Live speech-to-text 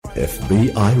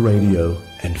FBI Radio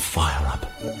and Fire Up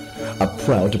are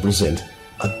proud to present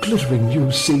a glittering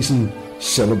new season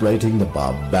celebrating the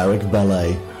barbaric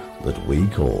ballet that we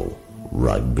call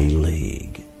Rugby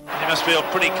League. You must feel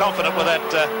pretty confident with that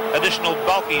additional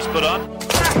bulk he's put on.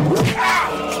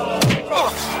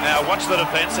 Now watch the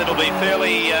defence, it'll be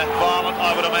fairly violent,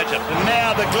 I would imagine. And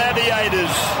now the Gladiators.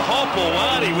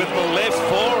 Hopewadi with the left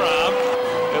forearm.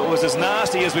 It was as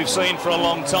nasty as we've seen for a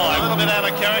long time. A little bit out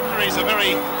of character, he's a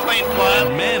very clean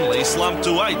player. Manly slumped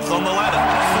to 8th on the ladder.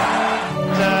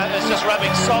 It's just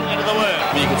rubbing salt into the wound.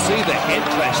 You can see the head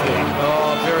clash there.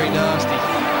 Oh, very nasty.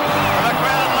 And the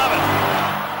crowd love it.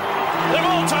 They've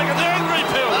all taken the angry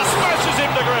pill. Smashes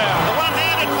him to ground. The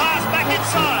one-handed pass back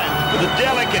inside. With a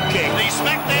delicate kick. He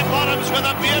smacked their bottoms with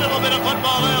a beautiful bit of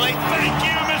football early. Thank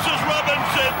you, Mrs.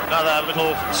 Robinson. Another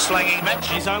little slanging match.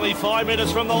 He's only 5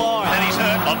 metres from the line. And he's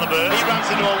hurt on the burst. He runs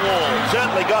into a wall.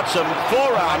 Certainly got some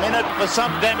forearm in it For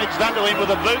some damage done to him with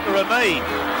a boot or a knee.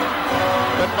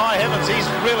 But my heavens, he's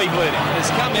really bleeding.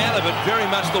 Has come out of it very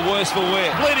much the worse for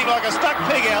wear. Bleeding like a stuck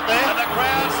pig out there. And the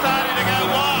crowd's starting to go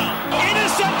wild.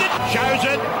 intercepted. Shows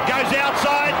it. Goes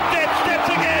outside. Steps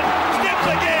again. Steps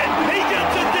again. He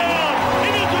gets it down.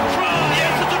 It is a try.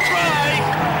 Yes, it's a try.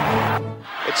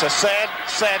 It's a sad,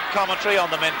 sad commentary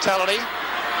on the mentality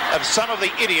of some of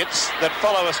the idiots that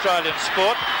follow Australian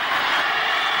sport.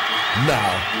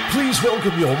 Now, please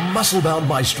welcome your muscle-bound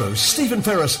maestros, Stephen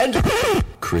Ferris and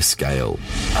Kris Gale.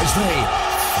 as they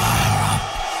fire up.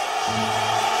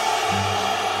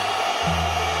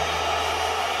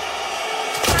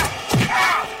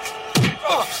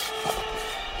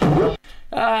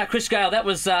 Kris Gale, that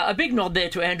was a big nod there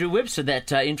to Andrew Webster, that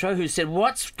intro, who said,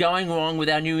 what's going wrong with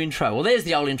our new intro? Well, there's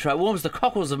the old intro. Warms the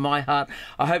cockles of my heart.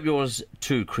 I hope yours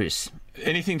too, Kris.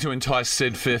 Anything to entice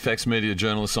said Fairfax media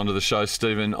journalists onto the show,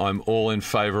 Stephen. I'm all in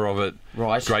favour of it.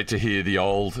 Right. Great to hear the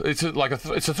old. It's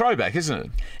it's a throwback, isn't it?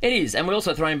 It is, and we're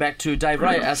also throwing back to Dave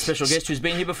Ray, our special guest, who's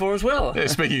been here before as well. Yeah,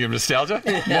 speaking of nostalgia.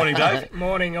 Morning, Dave.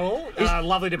 Morning, all.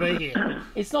 Lovely to be here.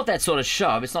 It's not that sort of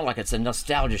show. It's not like it's a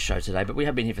nostalgia show today, but we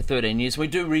have been here for 13 years. We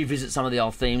do revisit some of the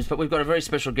old themes, but we've got a very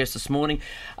special guest this morning.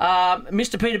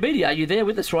 Mr. Peter Beattie, are you there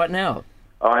with us right now?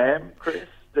 I am, Kris.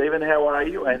 Stephen, how are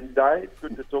you? And Dave,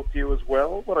 good to talk to you as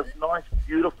well. What a nice,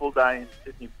 beautiful day in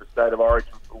Sydney for State of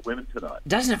Origin for women tonight.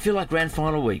 Doesn't it feel like grand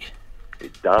final week?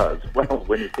 It does. Well,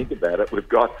 when you think about it, we've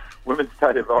got Women's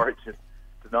State of Origin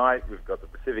tonight, we've got the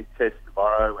Pacific Test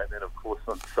tomorrow, and then, of course,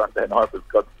 on Sunday night we've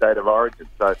got State of Origin.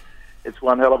 So it's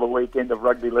one hell of a weekend of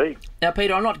rugby league. Now,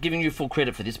 Peter, I'm not giving you full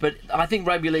credit for this, but I think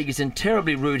rugby league is in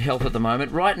terribly rude health at the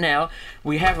moment. Right now,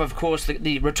 we have, of course,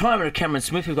 the retirement of Cameron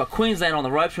Smith. We've got Queensland on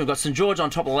the ropes. We've got St George on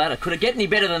top of the ladder. Could it get any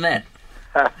better than that?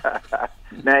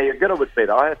 Now, you're going to admit,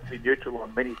 I have to be neutral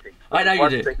on many things. I know you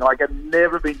do. Thing I can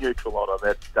never be neutral on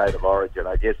that State of Origin,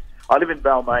 I guess. I live in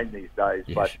Balmain these days,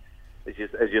 Yes. but as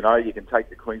you know, you can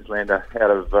take the Queenslander out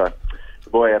of... the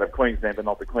boy out of Queensland, but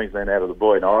not the Queensland out of the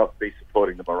boy. Now, I'll be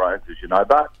supporting the Maroons, as you know,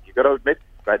 but you've got to admit,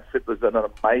 Brad Fittler's done an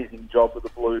amazing job with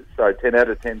the Blues, so 10 out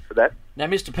of 10 for that. Now,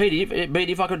 Mr. Beattie,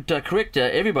 if I could correct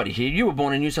everybody here, you were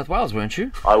born in New South Wales, weren't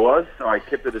you? I was. I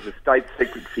kept it as a state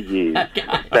secret for years.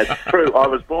 That's true. I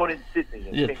was born in Sydney,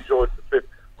 in King George V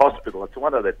Hospital. It's a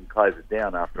wonder they didn't close it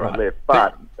down after I left,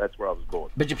 but that's where I was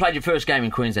born. But you played your first game in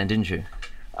Queensland, didn't you?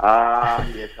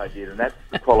 Yes, I did, and that's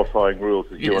the qualifying rules,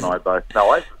 as you and I both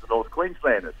know. I was a North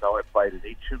Queenslander, so I played in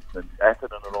Itchen and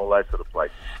Atherton and all those sort of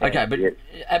places. Okay, but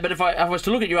but if I was to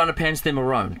look at your underpants, they're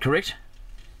maroon, correct?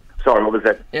 Sorry, what was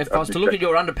that? If I was to look at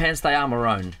your underpants, they are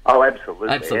maroon. Oh, absolutely.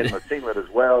 Absolutely. And my singlet as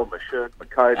well, my shirt, my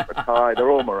coat, my tie,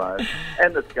 they're all maroon.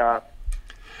 And the scarf.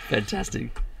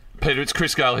 Fantastic. Peter, it's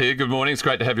Kris Gale here. Good morning. It's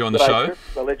great to have you on the G'day, show. Kris,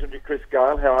 the legendary Kris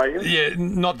Gale. How are you? Yeah,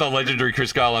 not the legendary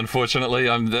Kris Gale, unfortunately.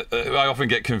 I often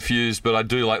get confused, but I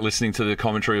do like listening to the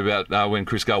commentary about when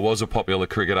Kris Gale was a popular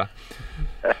cricketer.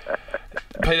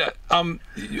 Peter,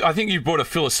 I think you brought a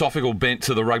philosophical bent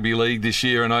to the rugby league this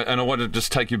year, and I want to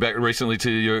just take you back recently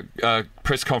to your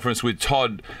press conference with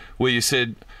Todd, where you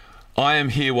said, I am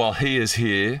here while he is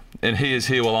here, and he is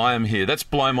here while I am here. That's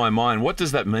blown my mind. What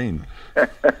does that mean? Well,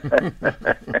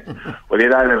 you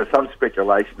know, there was some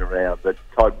speculation around that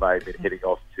Todd may have been heading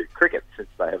off to cricket since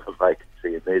they have a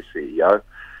vacancy in their CEO.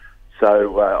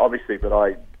 So, obviously,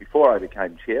 before I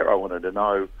became chair, I wanted to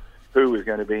know who was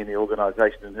going to be in the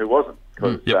organisation and who wasn't.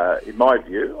 Because, in my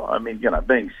view, I mean, you know,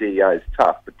 being CEO is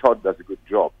tough, but Todd does a good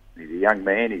job. He's a young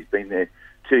man. He's been there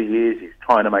 2 years. He's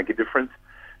trying to make a difference.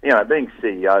 You know, being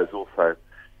CEO is also,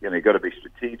 you know, you've got to be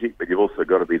strategic, but you've also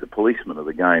got to be the policeman of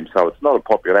the game. So it's not a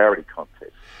popularity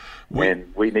contest.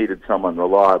 And we needed someone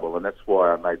reliable, and that's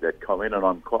why I made that comment. And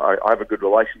I have a good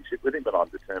relationship with him, and I'm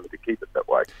determined to keep it that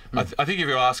way. I think if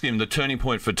you ask him, the turning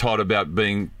point for Todd about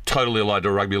being totally allied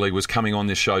to rugby league was coming on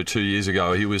this show 2 years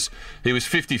ago. He was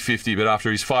 50-50, but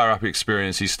after his fire-up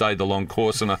experience, he stayed the long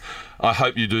course, and I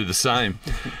hope you do the same.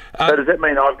 So does that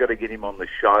mean I've got to get him on the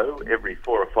show every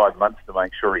 4 or 5 months to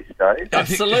make sure he stays?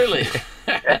 Absolutely.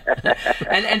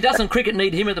 and doesn't cricket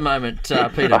need him at the moment,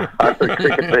 Peter?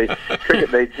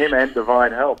 Cricket needs him and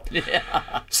divine help.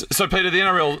 Yeah. So, Peter, the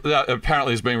NRL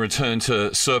apparently has been returned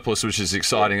to surplus, which is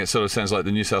exciting. It sort of sounds like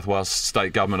the New South Wales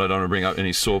state government. I don't want to bring up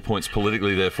any sore points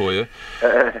politically there for you.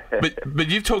 But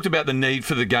you've talked about the need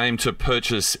for the game to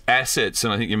purchase assets,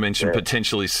 and I think you mentioned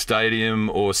potentially stadium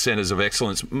or centres of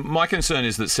excellence. My concern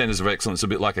is that centres of excellence are a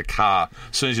bit like a car.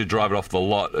 As soon as you drive it off the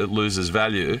lot, it loses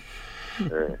value.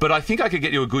 But I think I could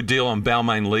get you a good deal on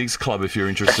Balmain Leagues Club if you're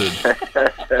interested.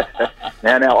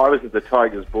 Now, I was at the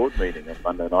Tigers board meeting on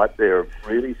Monday night. They're a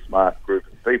really smart group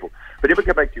of people. But if we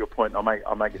go back to your point, I'll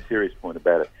make a serious point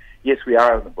about it. Yes, we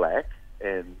are in the black,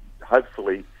 and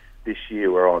hopefully this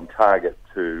year we're on target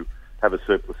to have a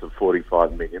surplus of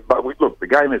 45 million. But look, the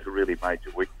game has a really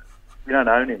major weakness. We don't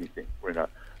own anything. We're in a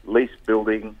lease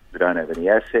building. We don't have any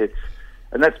assets.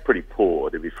 And that's pretty poor,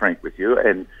 to be frank with you.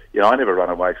 And, I never run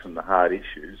away from the hard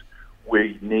issues.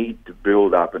 We need to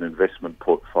build up an investment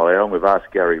portfolio, and we've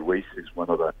asked Gary Weiss, who's one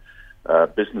of the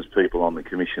business people on the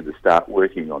commission, to start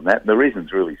working on that. And the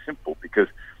reason's really simple, because,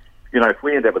 if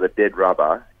we end up with a dead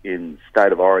rubber in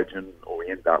State of Origin, or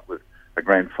we end up with a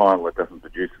grand final that doesn't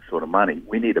produce the sort of money,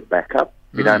 we need a backup.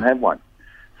 We don't have one.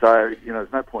 So,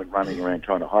 there's no point running around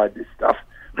trying to hide this stuff.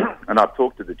 And I've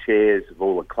talked to the chairs of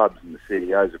all the clubs and the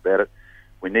CEOs about it.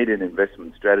 We need an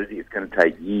investment strategy. It's going to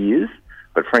take years,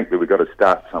 but frankly, we've got to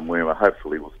start somewhere, and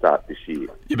hopefully we'll start this year.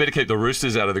 You better keep the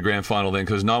Roosters out of the grand final then,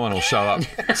 because no one will show up.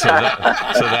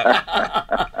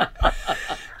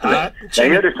 Now,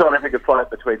 you're just trying to pick a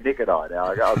fight between Nick and I now.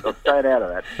 I'm staying out of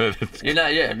that.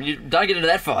 You don't get into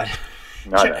that fight.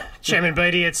 No. Chairman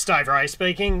Beattie, it's Dave Ray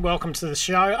speaking. Welcome to the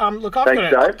show. Look, Thanks,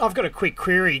 Dave. I've got a quick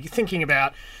query. Thinking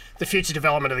about the future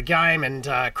development of the game and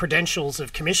credentials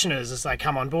of commissioners as they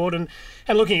come on board, and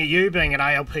looking at you being an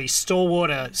ALP stalwart,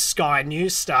 a Sky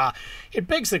News star, it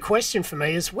begs the question for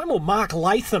me is, when will Mark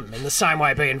Latham in the same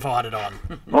way be invited on?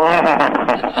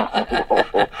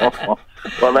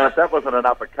 Well, now, if that wasn't an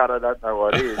uppercut, I don't know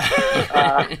what is.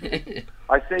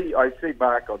 I see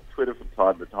Mark on Twitter from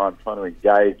time to time trying to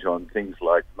engage on things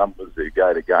like numbers who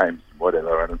go to games and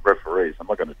whatever, and referees. I'm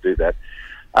not going to do that.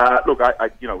 Look,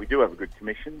 we do have a good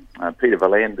commission. Peter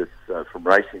V'landis from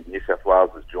Racing New South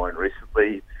Wales has joined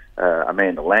recently.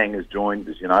 Amanda Lang has joined,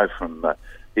 as you know, from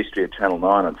History of Channel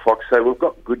 9 and Fox. So we've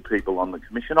got good people on the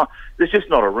commission. There's just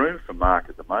not a room for Mark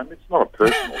at the moment. It's not a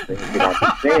personal thing, you can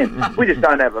understand. We just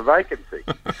don't have a vacancy.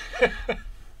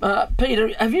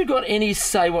 Peter, have you got any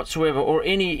say whatsoever or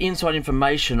any inside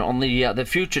information on the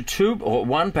future two, or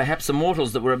one, perhaps,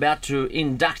 immortals that we're about to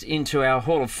induct into our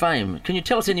Hall of Fame? Can you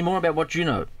tell us any more about what you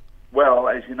know? Well,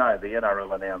 as you know, the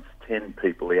NRL announced 10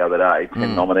 people the other day,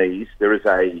 10 nominees. There is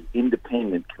a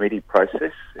independent committee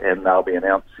process, and they'll be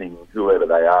announcing whoever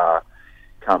they are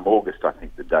come August, I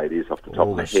think the date is off the top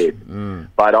of my head.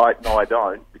 But I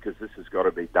don't, because this has got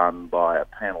to be done by a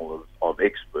panel of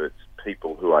experts,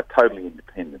 people who are totally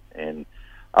independent. And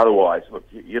otherwise, look,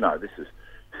 this is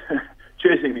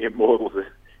choosing the immortals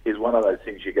is one of those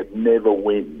things you could never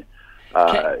win.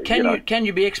 Can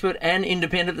you be expert and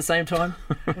independent at the same time?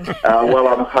 Well,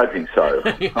 I'm hoping so.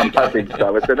 Hoping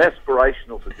so. It's an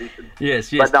aspirational position. Yes.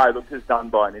 But no, look, this is done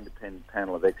by an independent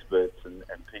panel of experts and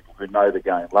people who know the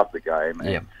game, love the game,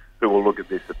 and who will look at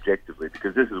this objectively,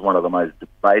 because this is one of the most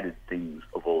debated things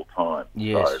of all time.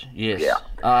 Yes, so, yes.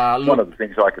 Yeah. One of the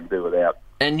things I can do without.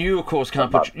 And you, of course,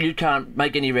 can't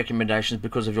make any recommendations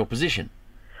because of your position.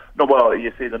 No, well,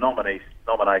 you see, the nominations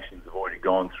have already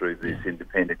gone through this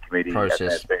independent committee process, and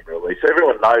that's been released. So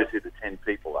everyone knows who the 10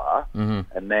 people are,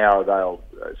 and now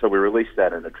so we released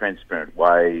that in a transparent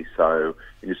way. So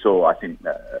you saw, I think,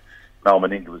 Noel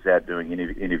Meninga was out doing an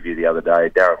interview the other day.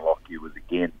 Darren Lockyer was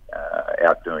again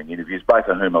out doing interviews, both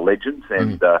of whom are legends,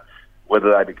 and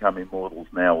whether they become immortals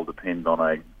now will depend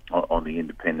on the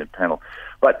independent panel.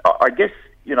 But I guess,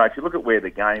 if you look at where the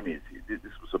game is, this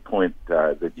was a point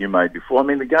that you made before. I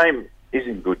mean, the game is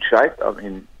in good shape. I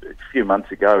mean, a few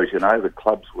months ago, as you know, the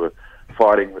clubs were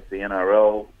fighting with the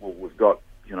NRL. Well, we've got,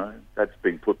 that's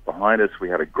been put behind us. We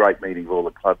had a great meeting with all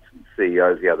the clubs and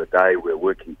CEOs the other day. We're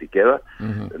working together,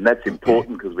 and that's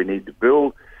important because we need to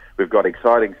build. We've got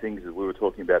exciting things that we were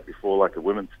talking about before, like a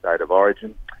women's State of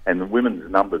Origin, and the women's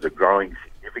numbers are growing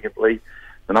significantly.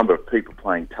 the number of people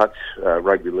playing touch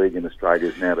rugby league in Australia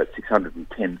is now about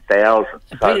 610,000.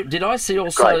 Peter, did I see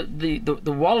also the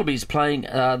Wallabies playing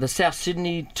the South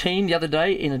Sydney team the other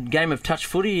day in a game of touch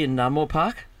footy in Moore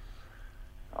Park?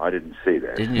 I didn't see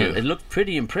that. Didn't you? It looked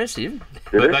pretty impressive.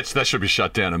 That should be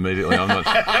shut down immediately. I'm not.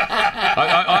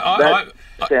 That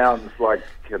sounds like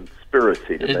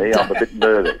conspiracy to me. I'm a bit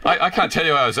nervous. I can't tell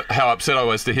you how upset I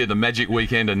was to hear the Magic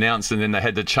Weekend announced, and then they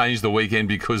had to change the weekend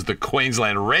because the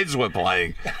Queensland Reds were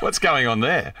playing. What's going on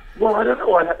there? Well, I don't know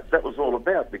what that was all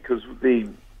about, because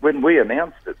when we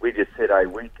announced it, we just said a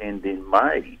weekend in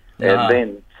May, and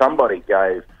then somebody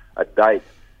gave a date.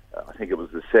 I think it was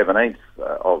the 17th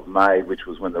of May, which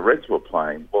was when the Reds were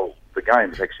playing. Well, the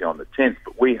game's actually on the 10th,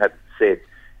 but we hadn't said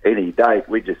any date.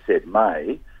 We just said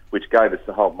May, which gave us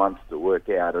the whole month to work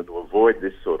out and to avoid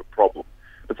this sort of problem.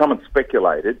 But someone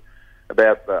speculated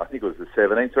about, I think it was the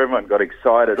 17th, so everyone got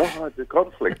excited. Oh, it's a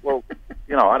conflict. Well,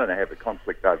 I don't have a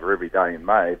conflict over every day in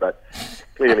May, but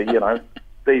clearly,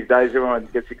 these days everyone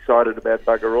gets excited about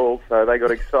bugger all, so they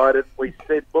got excited. We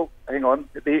said, well, hang on,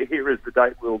 here is the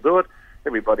date, we'll do it.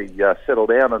 Everybody settled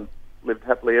down and lived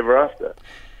happily ever after.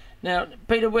 Now,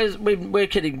 Peter, we're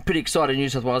getting pretty excited in New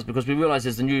South Wales because we realise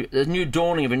there's a new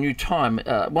dawning of a new time.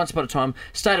 Once upon a time,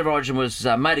 State of Origin was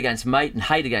mate against mate and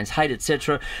hate against hate,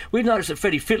 etc. We've noticed that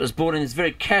Freddie Fittler's brought in this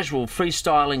very casual,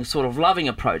 freestyling, sort of loving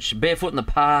approach. Barefoot in the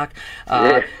park.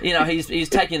 He's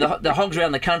taking the hogs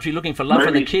around the country looking for love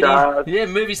from the kiddies. Yeah,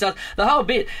 movie stars. The whole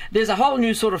bit. There's a whole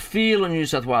new sort of feel in New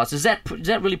South Wales. Does that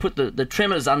really put the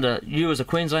tremors under you as a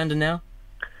Queenslander now?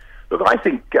 Look, I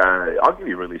think, I'll give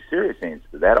you a really serious answer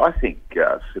to that. I think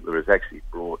Fittler has actually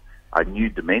brought a new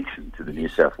dimension to the New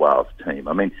South Wales team.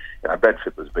 I mean, Brad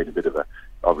Fittler's been a bit of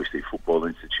obviously football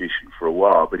institution for a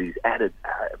while, but he's added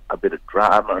a bit of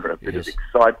drama and a bit of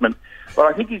excitement. But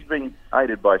I think he's been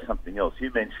aided by something else. You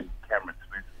mentioned Cameron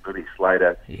Smith, Billy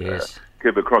Slater,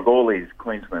 Cooper Cronk, all these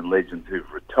Queensland legends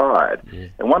who've retired. Yeah.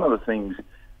 And one of the things,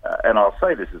 and I'll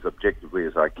say this as objectively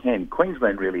as I can,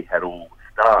 Queensland really had all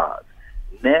the stars.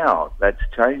 Now that's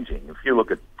changing. If you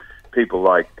look at people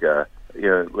like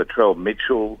Latrell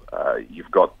Mitchell,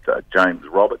 you've got James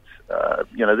Roberts.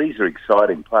 These are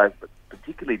exciting players, but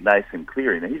particularly Nathan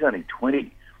Cleary. Now, he's only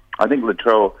 20. I think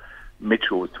Latrell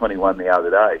Mitchell was 21 the other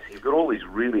day. So you've got all these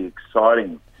really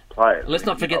exciting players. Let's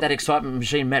not forget that excitement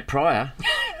machine, Matt Pryor.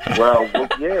 Well,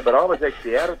 yeah, but I was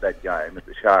actually out at that game at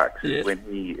the Sharks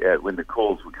when the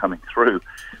calls were coming through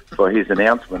for his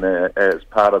announcement as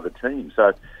part of the team.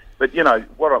 So. But,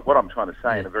 what I'm trying to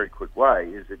say in a very quick way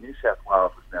is that New South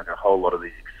Wales has now got a whole lot of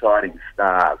these exciting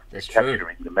stars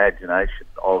capturing the imagination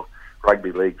of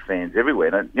rugby league fans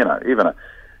everywhere. And, even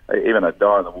a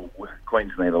die-in-the-wool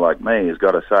Queenslander like me has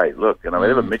got to say, look,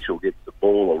 whenever Mitchell gets the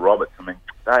ball or Roberts,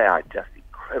 they are just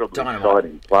incredibly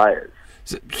exciting players.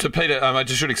 So Peter, I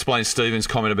just should explain Stephen's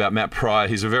comment about Matt Pryor.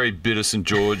 He's a very bitter St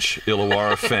George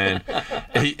Illawarra fan.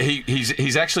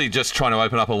 He's actually just trying to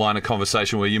open up a line of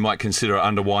conversation where you might consider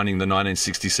underwinding the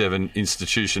 1967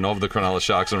 institution of the Cronulla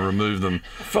Sharks and remove them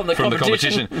from the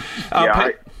competition.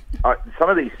 Some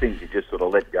of these things you just sort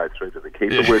of let go through to the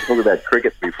keeper. We were talking about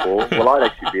cricket before. Well, I'd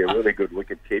actually be a really good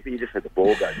wicket keeper. You just let the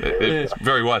ball go through. It's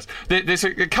very wise. There's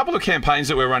a couple of campaigns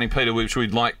that we're running, Peter, which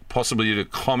we'd like possibly you to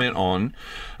comment on.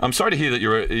 I'm sorry to hear that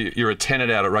you're a tenant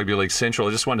out at Rugby League Central.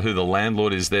 I just wonder who the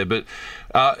landlord is there. But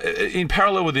in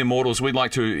parallel with the Immortals, we'd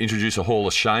like to introduce a Hall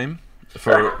of Shame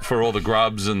for all the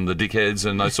grubs and the dickheads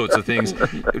and those sorts of things.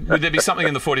 Would there be something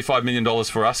in the $45 million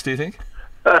for us, do you think?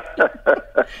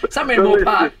 Something in Moore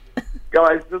Park.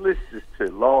 Guys, the list is too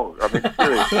long. I mean,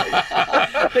 seriously.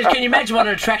 But can you imagine what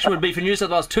an attraction would be for New South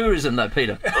Wales tourism, though,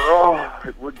 Peter? Oh,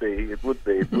 it would be.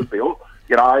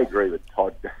 I agree with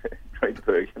Todd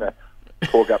Greenberg.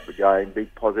 Talk up the game, be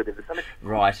positive. There's so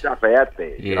much stuff out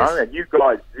there, and you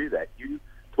guys do that. You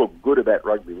talk good about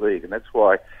rugby league, and that's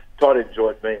why Todd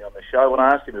enjoyed being on the show. When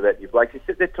I asked him about you blokes, he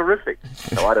said they're terrific.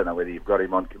 So I don't know whether you've got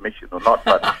him on commission or not,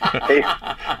 but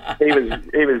he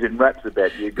was in raps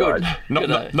about you guys.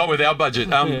 Not with our budget.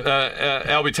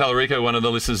 Albie Tallarico, one of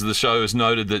the listeners of the show, has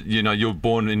noted that you were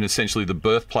born in essentially the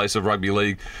birthplace of rugby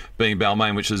league, being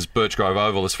Balmain, which is Birchgrove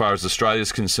Oval, as far as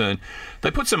Australia's concerned. They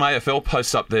put some AFL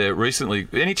posts up there recently.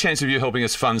 Any chance of you helping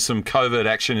us fund some covert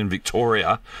action in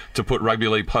Victoria to put rugby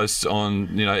league posts on,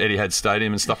 Etihad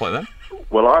Stadium and stuff like that?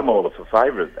 Well, I'm all in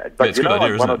favour of that. But it's a good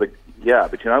idea, isn't it? One of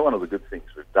the good things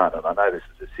we've done, and I know this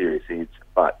is a serious answer,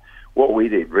 but what we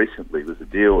did recently was a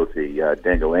deal with the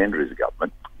Daniel Andrews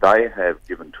government. They have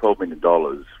given $12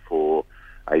 million for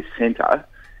a centre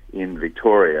in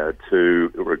Victoria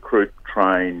to recruit,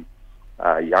 train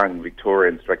young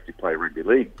Victorians to actually play rugby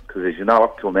league. Because as you know,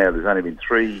 up till now, there's only been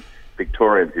 3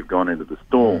 Victorians who've gone into the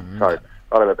Storm. Mm-hmm. So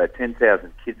I don't know, about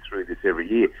 10,000 kids through this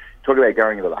every year. Talk about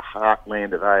going into the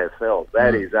heartland of AFL.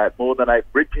 That is more than a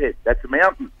bridgehead. That's a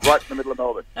mountain right in the middle of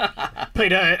Melbourne.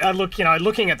 Peter,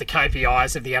 looking at the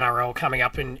KPIs of the NRL coming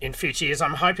up in future years,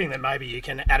 I'm hoping that maybe you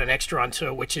can add an extra onto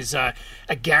it, which is a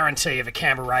guarantee of a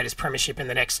Canberra Raiders premiership in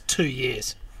the next 2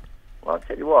 years. Well, I'll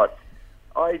tell you what,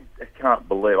 I can't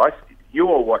believe... You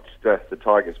all watched the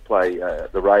Tigers play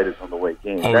the Raiders on the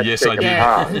weekend. Oh, yes, I did.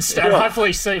 Yeah,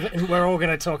 hopefully, Steve, we're all going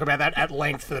to talk about that at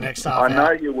length for the next half hour. I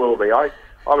know you will be. I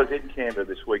was in Canberra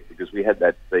this week because we had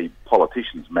the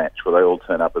politicians match where they all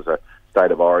turn up as a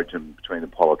state of origin between the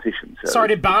politicians. Sorry,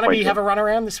 did Barnaby have a run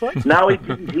around this week? No, he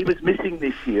didn't. He was missing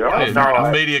this year.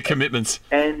 Media commitments.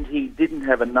 And he didn't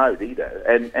have a note either.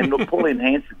 And look, Pauline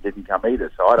Hanson didn't come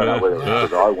either, so I don't know whether it was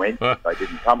because I went, they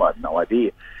didn't come, I have no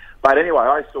idea. But anyway,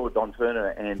 I saw Don Turner,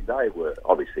 and they were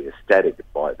obviously ecstatic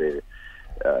by their,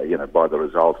 by the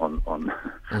result on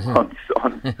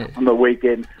the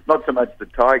weekend. Not so much the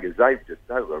Tigers; they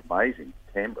were amazing.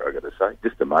 Canberra, I got to say,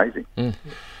 just amazing.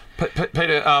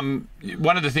 Peter,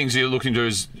 one of the things you're looking to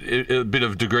is a bit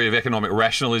of degree of economic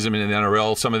rationalism in the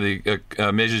NRL. Some of the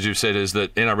measures you've said is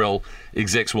that NRL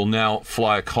execs will now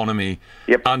fly economy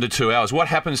under 2 hours. What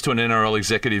happens to an NRL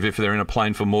executive if they're in a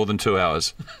plane for more than 2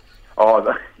 hours?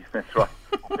 Oh, that's right.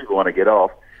 People want to get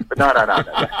off. But no. No.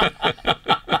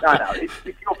 If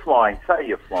you're flying, say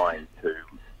you're flying to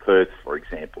Perth, for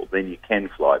example, then you can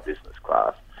fly business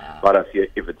class. But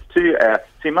if it's 2 hours...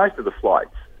 See, most of the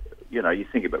flights, you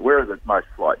think about where are the most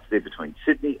flights? They're between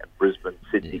Sydney and Brisbane,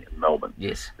 Sydney and Melbourne.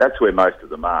 Yes. That's where most of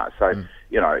them are. So,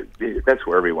 that's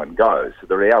where everyone goes. So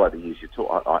the reality is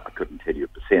I couldn't tell you a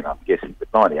percent, I'm guessing, but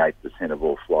 98% of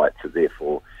all flights are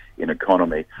therefore in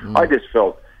economy. I just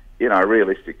felt...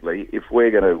 realistically, if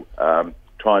we're going to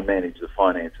try and manage the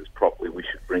finances properly, we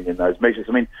should bring in those measures.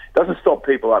 I mean, it doesn't stop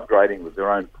people upgrading with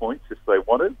their own points if they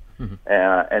wanted,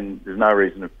 and there's no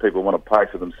reason if people want to pay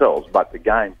for themselves, but the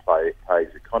game pays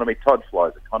economy. Todd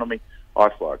flies economy, I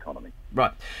fly economy.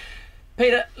 Right.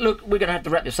 Peter, look, we're going to have to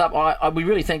wrap this up. We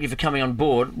really thank you for coming on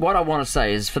board. What I want to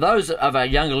say is, for those of our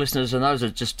younger listeners and those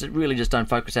that just don't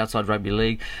focus outside rugby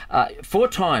league, 4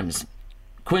 times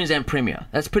Queensland Premier.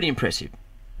 That's pretty impressive.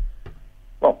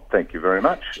 Well, thank you very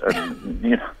much.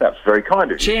 That's very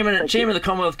kind of you. Chairman of the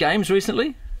Commonwealth Games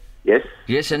recently? Yes.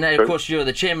 Yes, and now, of course, you're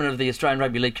the chairman of the Australian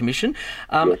Rugby League Commission.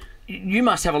 Yes. You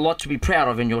must have a lot to be proud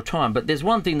of in your time, but there's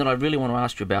one thing that I really want to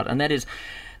ask you about, and that is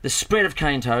the spread of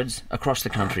cane toads across the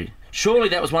country. Surely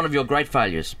that was one of your great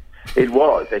failures. It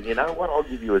was, and you know what? I'll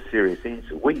give you a serious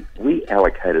answer. We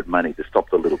allocated money to stop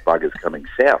the little buggers coming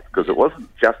south because it wasn't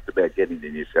just about getting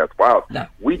to New South Wales. No.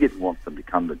 We didn't want them to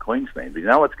come to Queensland. But you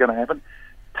know what's going to happen?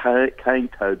 Cane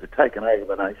toads are taking over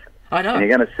the nation. I know. And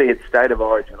you're going to see it State of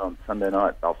Origin on Sunday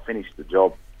night. They'll finish the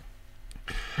job.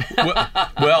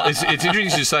 Well, it's interesting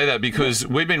to say that because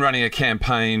we've been running a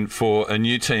campaign for a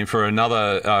new team for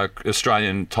another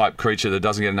Australian-type creature that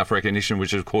doesn't get enough recognition,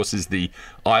 which, of course, is the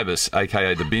ibis,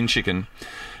 a.k.a. the bin chicken.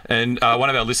 And one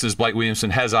of our listeners, Blake Williamson,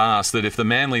 has asked that if the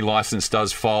Manly licence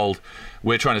does fold,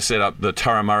 we're trying to set up the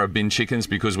Turramurra bin chickens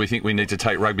because we think we need to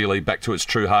take rugby league back to its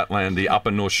true heartland, the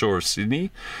upper North Shore of Sydney.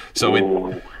 So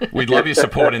we'd love your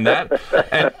support in that.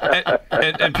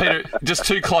 And Peter, just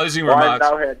 2 closing remarks. I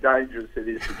know how dangerous it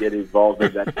is to get involved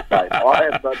in that debate. I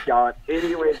am not going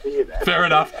anywhere near that. Fair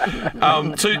enough.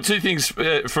 Two things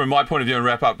from my point of view and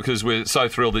wrap up because we're so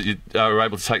thrilled that you were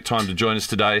able to take time to join us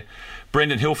today.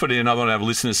 Brendan Hilferty, another one of our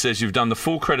listeners, says you've done the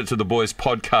full Credit to the Boys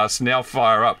podcast. Now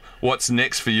fire up. What's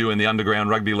next for you in the underground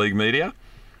rugby league media?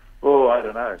 Oh, I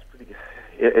don't know. It's pretty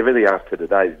good. Everything after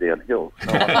today is downhill.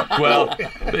 Well,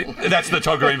 that's the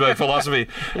Todd Greenberg philosophy.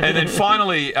 And then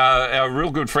finally, our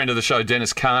real good friend of the show,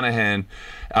 Dennis Carnahan,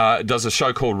 does a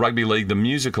show called Rugby League the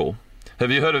Musical.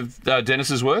 Have you heard of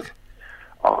Dennis's work?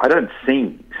 Oh, I don't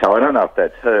sing, so I don't know if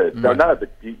that's heard. No,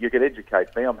 but you can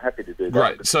educate me. I'm happy to do that.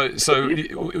 Right. So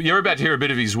you're about to hear a bit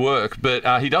of his work,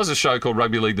 but he does a show called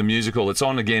Rugby League the Musical. It's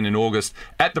on again in August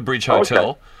at the Bridge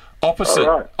Hotel.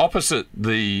 Okay. Opposite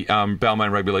the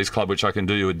Balmain Rugby Leagues Club, which I can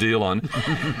do you a deal on.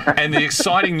 And the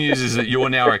exciting news is that you're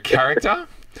now a character.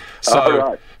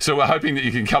 So we're hoping that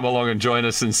you can come along and join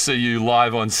us and see you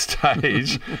live on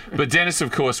stage. But Dennis,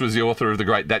 of course, was the author of the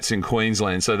great That's in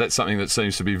Queensland, so that's something that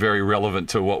seems to be very relevant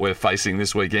to what we're facing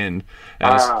this weekend.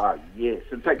 Yes.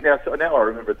 In fact, now I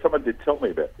remember it. Someone did tell me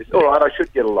about this. All right, I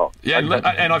should get along. Yeah,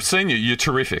 and I've seen you. You're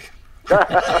terrific.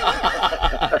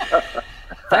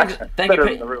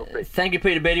 Thank you,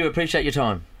 Peter Beattie. We appreciate your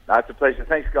time. No, it's a pleasure.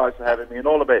 Thanks, guys, for having me, and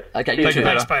all the best. Okay, Thank you, Peter.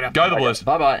 Thanks, Peter. Go the Blues.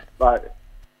 Bye-bye. Bye.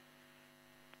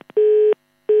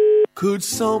 Could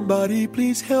somebody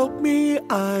please help me?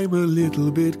 I'm a little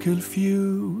bit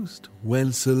confused.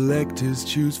 When selectors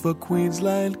choose for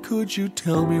Queensland, could you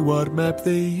tell me what map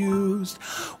they used?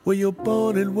 Where you're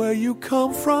born and where you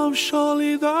come from,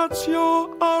 surely that's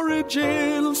your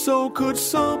origin. So could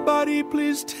somebody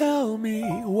please tell me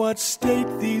what state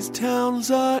these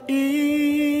towns are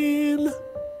in?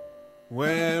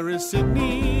 Where is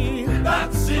Sydney?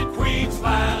 That's in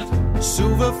Queensland.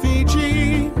 Suva,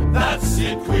 Fiji? That's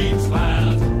in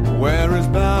Queensland. Where is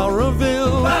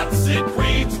Bowraville? That's in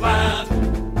Queensland.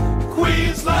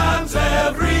 Queensland's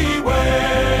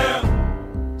everywhere.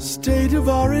 State of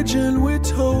origin, we're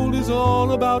told, is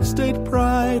all about state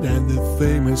pride and the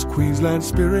famous Queensland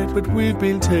spirit, but we've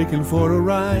been taken for a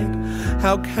ride.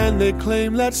 How can they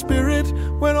claim that spirit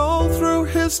when all through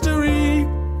history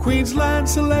Queensland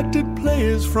selected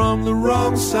players from the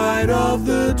wrong side of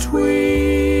the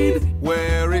Tweed?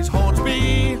 Where is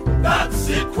Hornsby? That's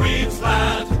in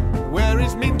Queensland. Where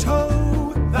is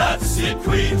Minto? That's in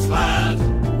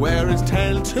Queensland. Where is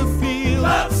Tenterfield?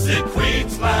 That's in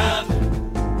Queensland.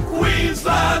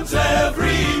 Queensland's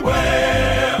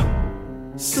everywhere.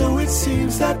 So it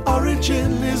seems that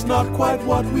origin is not quite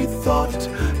what we thought,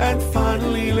 and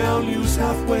finally now New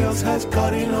South Wales has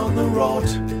got in on the rot.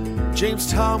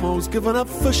 James Tarmo's given up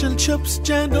fish and chips,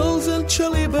 jandals and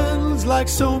chili buns, like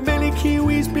so many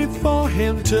Kiwis before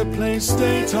him, to play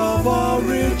state of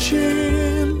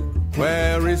origin.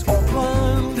 Where is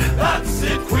Auckland? That's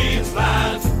in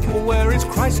Queensland. Where is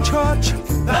Christchurch?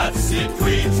 That's in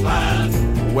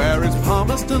Queensland. Where is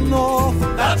Palmerston North?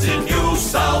 That's in New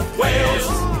South Wales.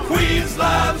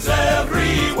 Queensland's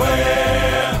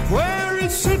everywhere. Where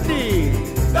is Sydney?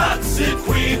 That's in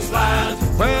Queensland.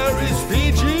 Where is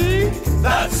Fiji?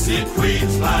 That's in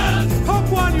Queensland.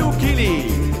 Papua New Guinea?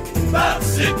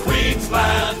 That's in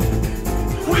Queensland.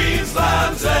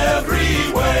 Queensland's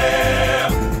everywhere.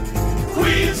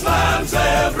 Queensland's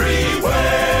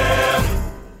everywhere.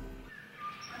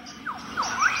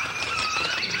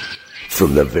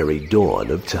 From the very dawn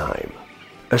of time,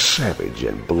 a savage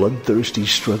and bloodthirsty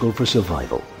struggle for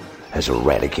survival has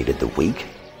eradicated the weak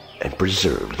and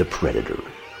preserved the predator.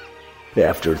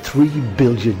 After 3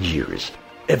 billion years,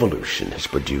 evolution has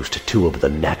produced two of the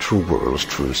natural world's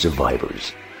true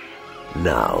survivors.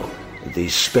 Now,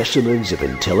 these specimens of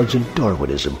intelligent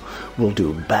Darwinism will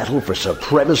do battle for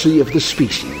supremacy of the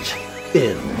species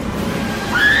in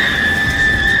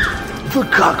the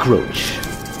cockroach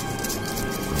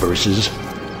versus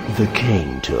the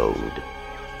cane toad.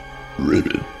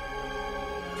 Ribbit.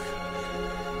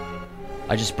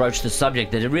 I just broached the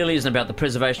subject that it really isn't about the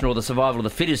preservation or the survival of the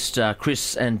fittest,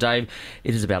 Kris and Dave.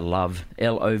 It is about love.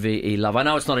 L-O-V-E, love. I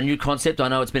know it's not a new concept. I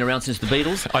know it's been around since the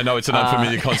Beatles. I know it's an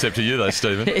unfamiliar concept to you, though,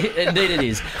 Stephen. Indeed it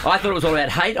is. I thought it was all about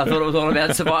hate. I thought it was all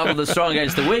about survival of the strong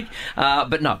against the weak.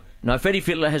 But no. No, Freddie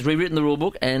Fittler has rewritten the rule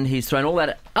book and he's thrown all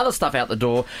that other stuff out the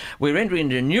door. We're entering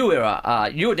into a new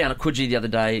era. You were down at Coogee the other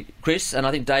day, Kris, and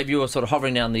I think, Dave, you were sort of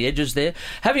hovering down the edges there.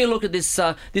 Having a look at this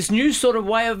this new sort of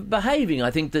way of behaving, I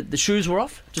think that the shoes were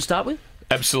off to start with.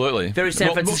 Absolutely. Very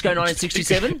San Francisco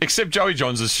 1967. Except Joey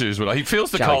Johns' shoes would. He feels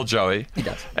the cold, Joey. He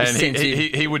does. And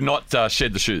he would not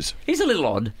shed the shoes. He's a little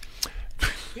odd.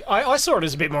 I saw it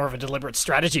as a bit more of a deliberate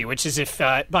strategy, which is if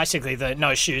basically the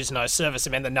no shoes, no service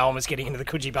meant that no one was getting into the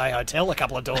Coogee Bay Hotel a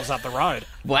couple of doors up the road.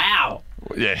 Wow.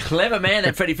 Yeah. Clever man,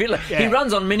 that Freddie Fittler. Yeah. He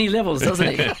runs on many levels,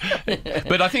 doesn't he?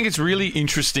 But I think it's really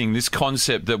interesting, this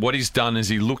concept that what he's done is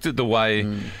he looked at the way...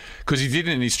 Because he did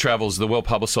in his travels the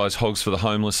well-publicised Hogs for the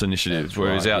Homeless initiative,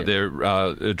 where he's out there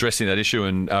addressing that issue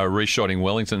and reshotting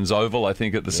Wellington's Oval, I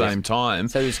think, at the same time.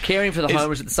 So he was caring for the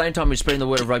homeless at the same time he was spreading the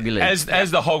word of rugby league.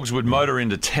 As the Hogs would motor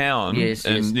into town,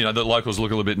 and you know the locals look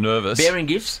a little bit nervous. Bearing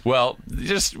gifts? Well,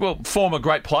 former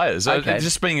great players. Okay.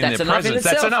 Just being in their presence.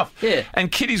 That's enough. Yeah.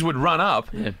 And kiddies would run up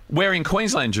wearing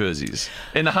Queensland jerseys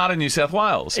in the heart of New South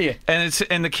Wales. Yeah.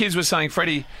 And the kids were saying,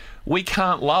 Freddie, we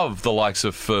can't love the likes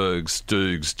of Fergs,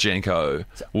 Dukes, Jenko,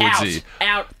 Woodsy.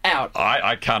 Out.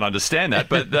 I can't understand that,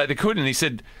 but they couldn't. And he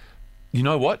said, you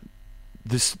know what?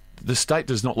 The state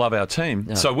does not love our team.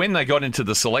 No. So when they got into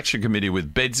the selection committee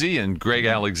with Bedsy and Greg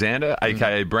Alexander,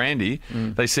 a.k.a. Brandy,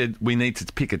 they said, we need to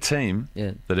pick a team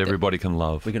that everybody can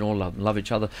love. We can all love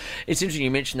each other. It's interesting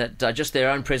you mentioned that just their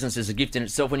own presence is a gift in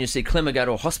itself. When you see Clemmer go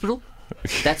to a hospital,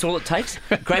 That's all it takes.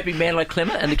 Great big man like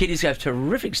Clemmer, and the kiddies have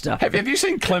terrific stuff. Have you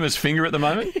seen Clemmer's finger at the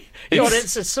moment?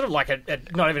 It's sort of like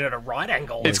not even at a right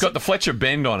angle. It's got the Fletcher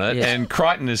bend on it, and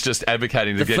Crichton is just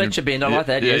advocating to the get Fletcher bend. I like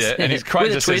that. Yes, yeah. And his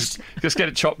Crichton just says, "Just get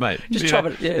it chopped, mate. Just chop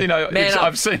it. Yeah. You know, man up.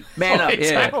 I've seen man up.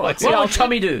 exactly. Yeah. What would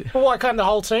Tommy do? Well, why can't the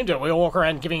whole team do it? We all walk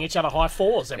around giving each other high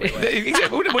fours everywhere.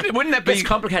 Exactly. Wouldn't that be? It's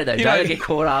complicated though. Don't get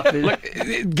caught up. Look,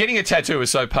 getting a tattoo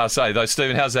is so passé though.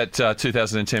 Stephen, how's that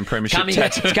 2010 Premiership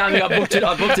tattoo? It's coming. I booked it.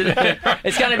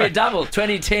 It's going to be a double.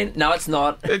 2010. No, it's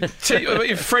not.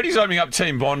 If Freddie's opening up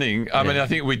team bonding, I mean, I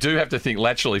think we do have to think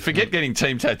laterally. Forget getting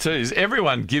team tattoos.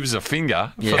 Everyone gives a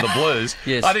finger for the Blues.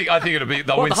 Yes. I think it'll be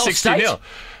they'll win 60-0.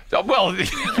 Well,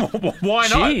 why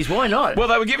not? Jeez, why not? Well,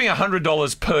 they were giving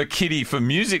 $100 per kiddie for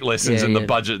music lessons in the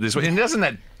budget this week. And doesn't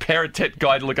that Paratet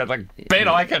guy look at like Ben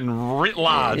Eichen writ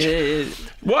large? Yeah.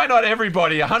 Why not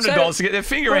everybody $100 to get their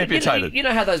finger amputated? You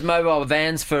know how those mobile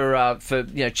vans for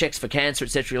checks for cancer,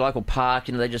 etc., your local park,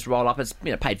 they just roll up. It's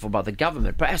paid for by the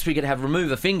government. Perhaps we could have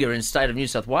remove a finger in the state of New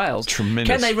South Wales. Tremendous.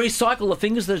 Can they recycle the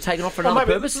fingers that are taken off for another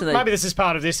purpose? Maybe this is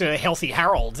part of this Healthy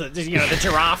Harold. The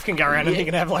giraffe can go around and he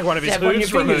can have like one of his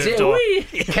hooves removed.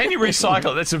 Can you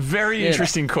recycle? That's a very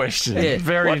interesting question. Yeah.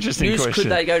 Very interesting question.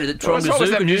 Could they go to the Toronto Zoo? What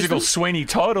was that musical Sweeney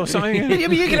Todd or something? Yeah,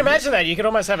 but you can imagine that. You could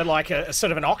almost have it like a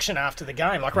sort of an auction after the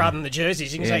game, like rather than the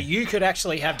jerseys. You can say you could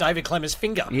actually have David Clemmer's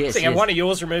finger. Yes, so you have one of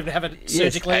yours removed and have it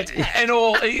surgically. And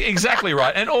all exactly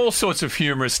right. And all sorts of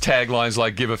humorous taglines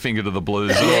like "Give a finger to the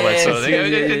Blues" and all that sort of thing.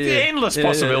 Endless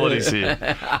possibilities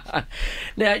here.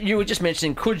 Now you were just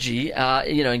mentioning Coogee.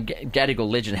 Gadigal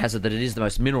legend has it that it is the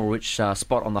most mineral-rich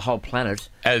spot on the whole planet.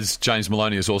 As James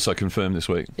Maloney has also confirmed this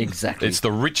week. Exactly. It's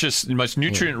the richest, most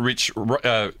nutrient-rich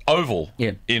oval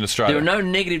in Australia. There are no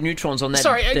negative neutrons on that.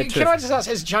 Sorry, can I just ask,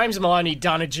 has James Maloney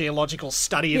done a geological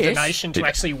study of the nation to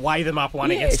actually weigh them up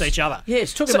one against each other?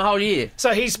 Yes, took him a whole year.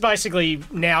 So he's basically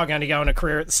now going to go on a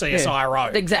career at the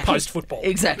CSIRO. Exactly. Post-football.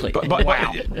 Exactly.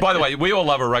 Wow. By the way, we all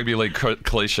love a rugby league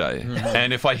cliche.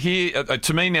 And if I hear,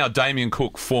 to me now, Damien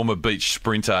Cook, former beach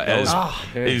sprinter, as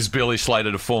is Billy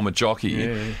Slater, a former jockey.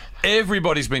 Yeah.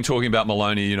 Everybody's been talking about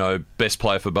Maloney, best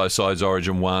player for both sides,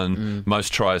 Origin 1,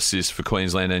 most try assists for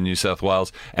Queensland and New South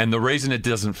Wales. And the reason it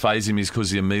doesn't faze him is because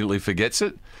he immediately forgets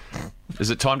it. Is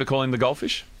it time to call him the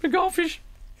goldfish? The goldfish.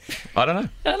 I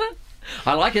don't know.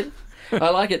 I like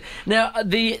it. Now,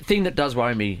 the thing that does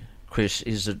worry me, Kris,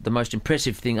 is that the most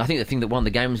impressive thing, I think the thing that won the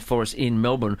game for us in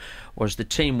Melbourne was the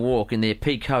team walk in their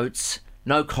pea coats,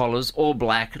 no collars, all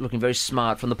black, looking very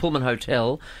smart, from the Pullman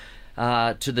Hotel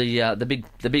to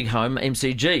the big home,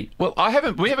 MCG. Well,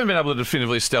 we haven't been able to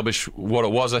definitively establish what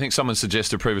it was. I think someone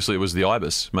suggested previously it was the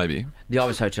Ibis, maybe. The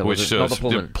Ibis Hotel, which not the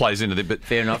Pullman. Plays into it. But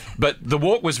fair enough. But the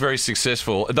walk was very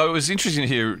successful. Though it was interesting to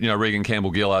hear, Regan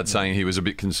Campbell-Gillard saying he was a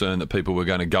bit concerned that people were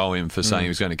going to go him for saying he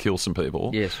was going to kill some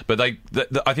people. Yes. But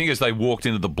I think as they walked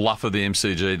into the bluff of the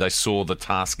MCG, they saw the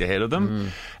task ahead of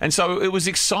them. And so it was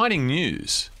exciting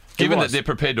news. Given that they're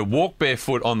prepared to walk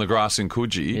barefoot on the grass in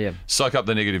Coogee, soak up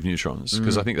the negative neutrons,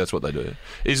 because I think that's what they do,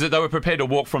 is that they were prepared to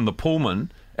walk from the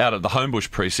Pullman out of the Homebush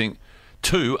precinct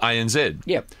to ANZ.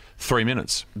 Yep. 3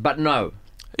 minutes. But no.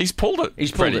 He's pulled it.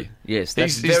 He's pulled it. Yes.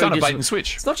 He's done a bait and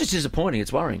switch. It's not just disappointing,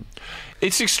 it's worrying.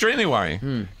 It's extremely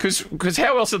worrying. Because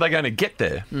how else are they going to get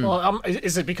there? Well,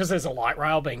 is it because there's a light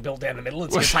rail being built down the middle?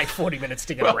 It's going to take 40 minutes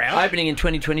to get around. Opening in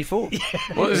 2024.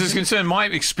 Well, as is concerned, my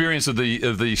experience of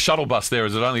the shuttle bus there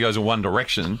is it only goes in one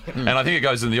direction, and I think it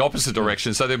goes in the opposite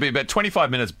direction. So there'll be about 25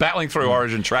 minutes battling through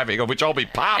Origin traffic, of which I'll be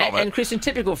part of it. And Kris, in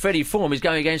typical Freddie form, he's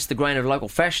going against the grain of local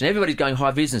fashion. Everybody's going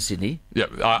high vis in Sydney. Yeah,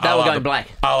 they were going black.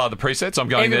 I'll the presets. I'm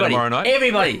going there tomorrow night.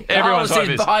 Everyone's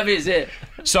high vis. Yeah.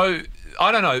 So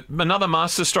I don't know, another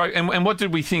masterstroke. And what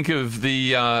did we think of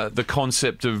the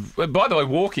concept of, by the way,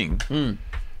 walking?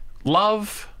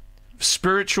 Love,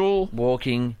 spiritual.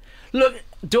 Walking. Look,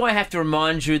 do I have to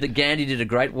remind you that Gandhi did a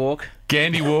great walk?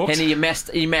 Gandhi walked. And he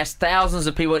amassed thousands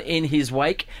of people in his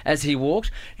wake as he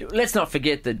walked. Let's not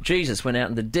forget that Jesus went out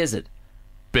in the desert.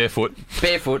 Barefoot.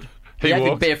 He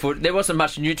walked barefoot. There wasn't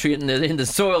much nutrient in the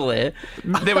soil there.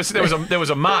 There was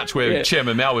a march where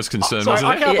Chairman Mao was concerned. Sorry,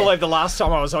 wasn't I can't believe the last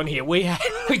time I was on here we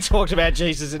talked about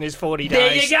Jesus in his 40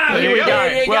 days. There you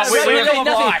go.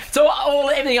 So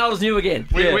everything old is new again.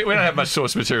 We don't have much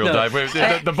source material, Dave.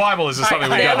 The Bible is something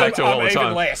we go back to all the time.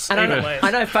 Even less. I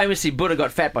know famously Buddha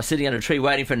got fat by sitting under a tree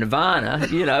waiting for nirvana,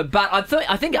 but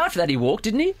I think after that he walked,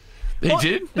 didn't he? He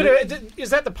did? But is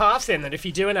that the path then, that if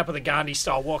you do end up with a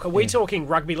Gandhi-style walk, are we talking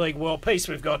rugby league world peace?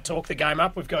 We've got Talk the Game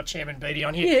Up, we've got Chairman Beattie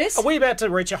on here. Yes. Are we about to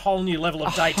reach a whole new level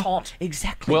of détente?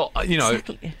 Exactly. Well,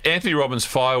 Anthony Robbins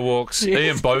firewalks,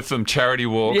 Ian Botham charity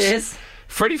walks. Yes.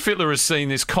 Freddie Fittler has seen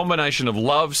this combination of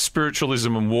love,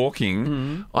 spiritualism and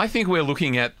walking. I think we're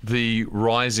looking at the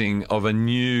rising of a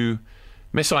new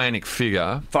messianic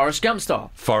figure. Forrest Gump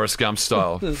style.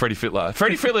 Freddie Fittler.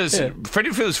 Freddie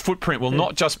Fittler's footprint will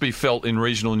not just be felt in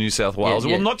regional New South Wales. It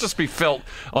will not just be felt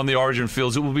on the Origin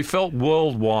fields. It will be felt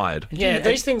worldwide. Yeah,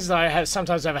 these things, though,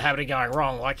 sometimes have a habit of going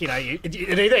wrong. Like, it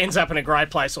either ends up in a great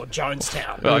place or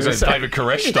Jonestown. Well, David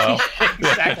Koresh style.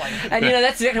 Exactly. And,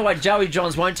 that's exactly why Joey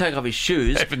Johns won't take off his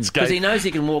shoes. Because he knows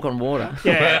he can walk on water.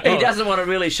 Yeah. He doesn't want to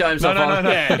really show himself off.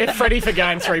 No. Yeah, if Freddie for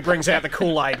Game 3 brings out the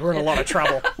Kool-Aid, we're in a lot of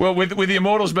trouble. Well, with the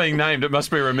Immortals being named, it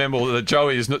must be remembered that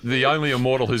Joey is not the only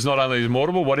immortal who's not only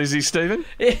immortal. What is he, Stephen?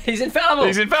 He's infallible.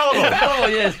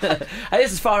 Yes. Hey,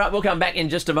 this is Fire Up. We'll come back in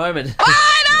just a moment. Fire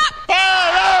up!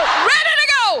 Fire up! Ready to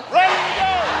go! Ready to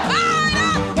go! Fire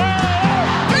up! Fire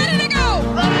up! Ready to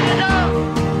go! Ready to go!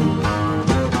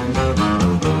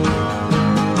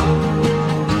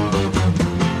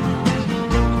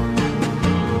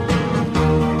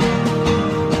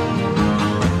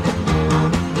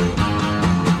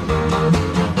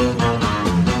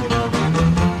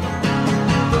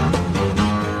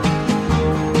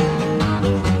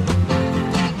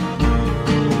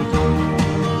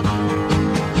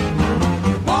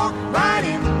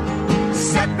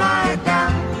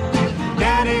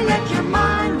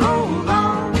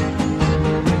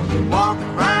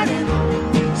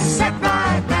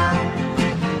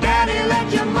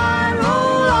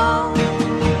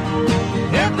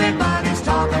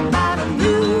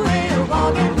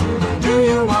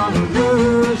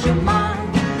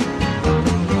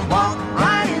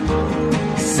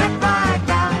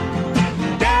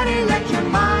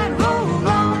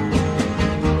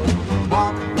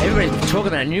 Talking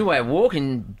about a new way of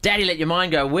walking. Daddy, let your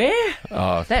mind go where?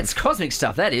 Oh, that's cosmic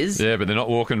stuff, that is. Yeah, but they're not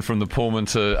walking from the Pullman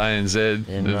to ANZ.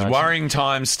 Yeah, right. Worrying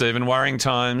times, Stephen, worrying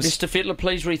times. Mr. Fittler,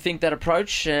 please rethink that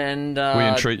approach and we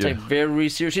entreat you. Take it very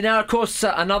seriously. Now, of course,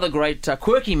 another great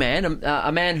quirky man,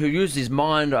 a man who uses his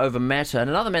mind over matter, and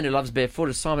another man who loves barefoot,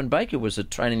 as Simon Baker was at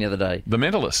training the other day. The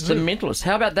Mentalist. The Mentalist.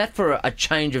 How about that for a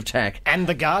change of tack? And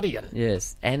The Guardian.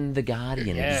 Yes, and The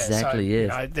Guardian, exactly,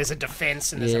 so, yes. There's a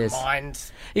defence and there's a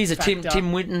mind. He's a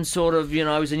Tim Winton sort of,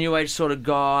 he's a new age sort of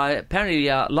guy. Apparently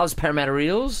loves Parramatta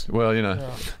Eels. Well,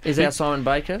 Is our Simon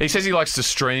Baker. He says he likes to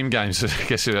stream games. I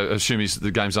guess I assume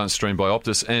the games aren't streamed by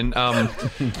Optus. And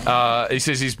he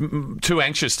says he's too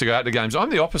anxious to go out to games. I'm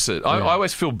the opposite. I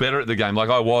always feel better at the game, like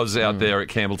I was out there at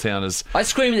Campbelltown. I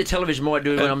scream at the television more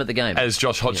when I'm at the game. As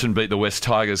Josh Hodgson beat the West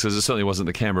Tigers, because it certainly wasn't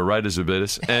the Canberra Raiders who beat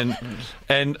us. And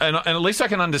at least I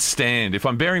can understand. If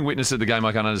I'm bearing witness at the game,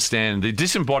 I can understand. The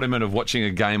disembodiment of watching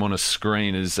a game on a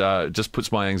screen is just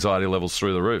puts my anxiety levels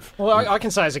through the roof. Well, I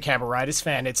can say as a Canberra Raiders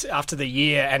fan, it's after the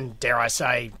year and, dare I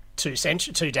say, 2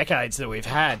 decades that we've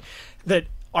had, that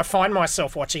I find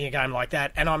myself watching a game like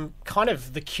that and I'm kind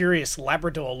of the curious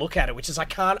Labrador look at it, which is I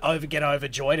can't get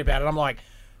overjoyed about it. I'm like,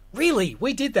 really?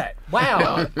 We did that?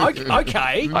 Wow.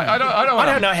 Okay. I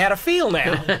don't know how to feel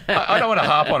now. I don't want to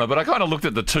harp on it, but I kind of looked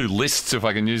at the two lists, if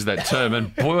I can use that term,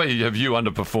 and boy, have you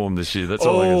underperformed this year. That's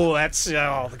all.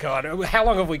 Oh, God. How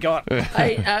long have we got?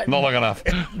 Hey, not long enough.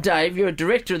 Dave, you're a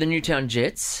director of the Newtown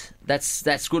Jets.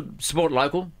 That's good. Support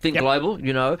local, think global.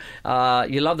 You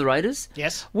love the Raiders.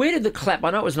 Yes. Where did the clap?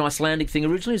 I know it was an Icelandic thing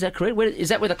originally. Is that correct? Is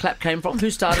that where the clap came from?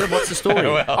 Who started it? What's the story?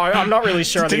 Well, I'm not really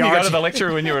sure. Didn't you go to the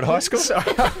lecture when you were at high school?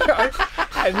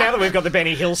 Now that we've got the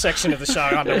Benny Hill section of the show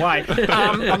underway,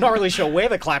 I'm not really sure where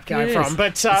the clap came from.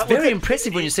 But it's very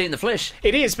impressive when you see it in the flesh.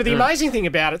 It is. But the amazing thing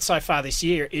about it so far this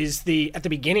year is at the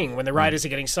beginning when the Raiders are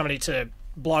getting somebody to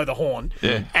blow the horn.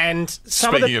 Yeah. And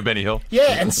speaking of Benny Hill.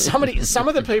 Yeah, and some of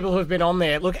the people who've been on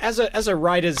there, look, as a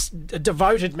Raiders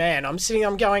devoted man,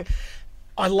 I'm going,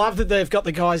 I love that they've got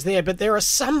the guys there, but there are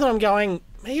some that I'm going,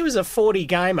 he was a 40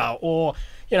 gamer, or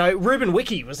Ruben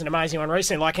Wiki was an amazing one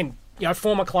recently, like in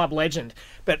former club legend.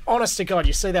 But honest to God,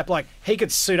 you see that bloke, he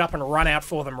could suit up and run out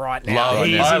for them right now.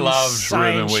 I love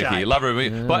Ruben Wiki. Love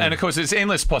Ruben Wiki. But, and of course, there's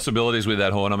endless possibilities with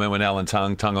that horn. I mean, when Alan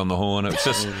tongue on the horn, it's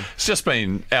just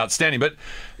been outstanding. But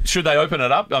should they open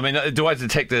it up? I mean, do I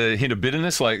detect a hint of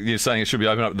bitterness? Like you're saying it should be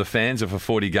open up to the fans if a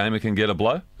 40 gamer can get a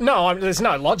blow? No, there's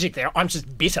no logic there. I'm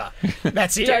just bitter.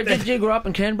 That's it. Did you grow up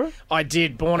in Canberra? I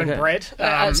did, born and bred.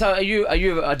 So are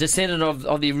you a descendant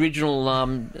of the original...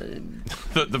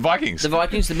 The Viking Vikings. The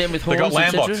Vikings, the men with horns. They got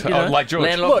landlocked, etc., Lake George.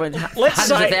 Landlocked Look,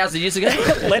 hundreds of thousands of years ago.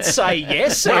 Let's say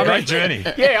yes. What a great journey.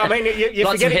 Yeah, I mean, you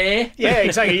Lots forget of hair. Yeah,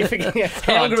 exactly. You forget. Yeah,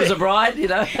 How good as a bride,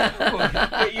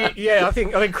 Yeah, I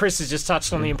think Kris has just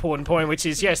touched on the important point, which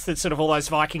is yes, that sort of all those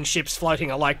Viking ships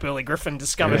floating at Lake Burley Griffin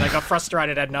discovered they got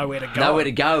frustrated, had nowhere to go. Nowhere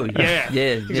to go. Yeah,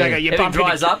 exactly. You Everything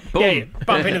dries up. Boom. Yeah, you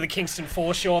bump into the Kingston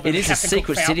foreshore. It is a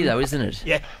secret city, though, isn't it?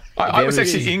 Yeah. I was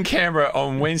actually in Canberra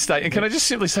on Wednesday, and can I just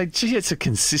simply say, gee, it's a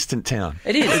consistent town.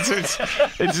 It is.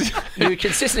 It's You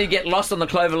consistently get lost on the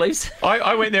clover leaves.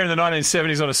 I went there in the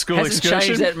 1970s on a school Hasn't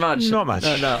excursion. changed that much. Not much.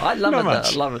 No, I love it.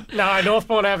 Much. I love it. No,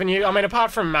 Northbourne Avenue. I mean,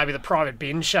 apart from maybe the private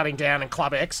bin shutting down and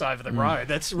Club X over the road,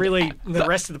 that's really the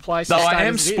rest of the place. No, is I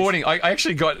am as it is. sporting. I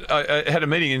actually I had a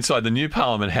meeting inside the new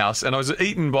Parliament House, and I was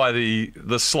eaten by the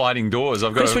sliding doors.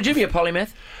 I've got. Chris, would you be a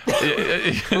polymath?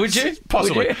 Would you?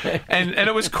 Possibly. Would you? And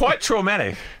it was quite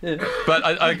traumatic. But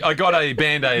I got a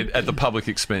Band-Aid at the public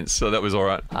expense, so that was all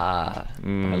right. A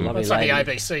lovely It's like the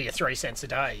lady. ABC, you're 3 cents a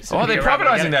day. So Oh, they're you're able to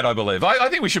get privatising it. that, I believe. I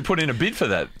think we should put in a bid for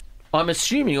that. I'm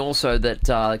assuming also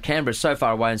that Canberra's so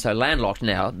far away and so landlocked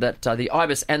now that the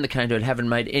Ibis and the cane toad haven't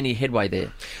made any headway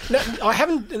there. No, I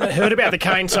haven't heard about the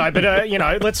cane side, but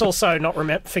let's also not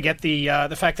forget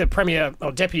the fact that Premier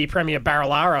or Deputy Premier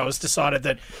Barilaro has decided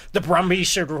that the Brumbies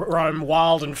should roam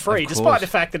wild and free, despite the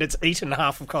fact that it's eaten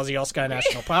half of Kosciuszko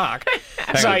National Park.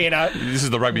 So This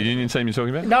is the rugby union team you're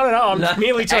talking about? No, I'm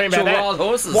merely talking about that. Wild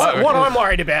horses. What I'm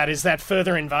worried about is that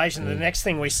further invasion. The next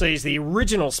thing we see is the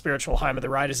original spiritual home of the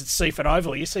Raiders at Seaford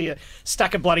Oval. You see a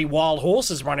stack of bloody wild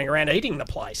horses running around eating the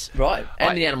place. Right,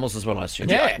 and the animals as well, I assume.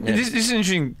 Yeah. This is an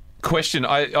interesting question.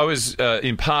 I was,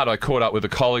 in part, I caught up with a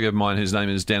colleague of mine whose name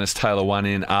is Dennis Taylor,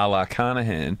 1N, Arla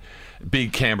Carnahan.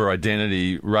 Big Canberra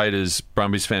identity, Raiders,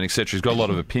 Brumbies fan, etc. He's got a lot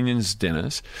of opinions,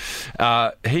 Dennis.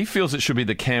 He feels it should be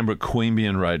the Canberra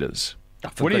Queanbeyan Raiders.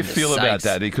 What do you feel about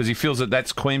that? Because he feels that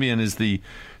Queanbeyan is the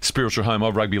spiritual home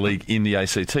of rugby league in the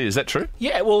ACT. Is that true?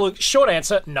 Yeah, well, look, short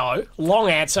answer, no. Long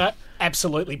answer,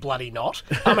 absolutely bloody not.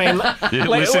 I mean,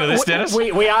 listen to this, Dennis.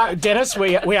 We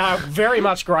are very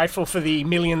much grateful for the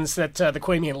millions that the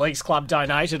Queanbeyan Leagues Club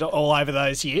donated all over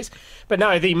those years. But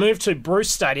no, the move to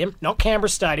Bruce Stadium, not Canberra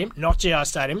Stadium, not GR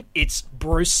Stadium, it's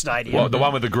Bruce Stadium. Well, the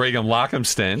one with the Greg Larkham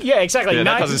stand. Yeah, exactly. Yeah,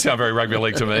 that doesn't sound very rugby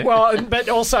league to me. Well, but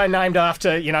also named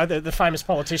after, the famous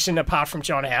politician, apart from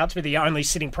John Howard, to be the only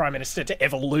sitting Prime Minister to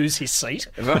ever lose his seat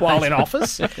while in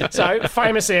office. So,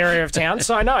 famous area of town.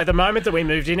 So, no, the moment that we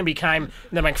moved in and became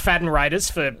the McFadden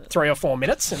Raiders for 3 or 4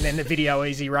 minutes and then the Video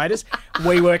Easy Raiders,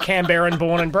 we were Canberran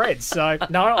born and bred. So,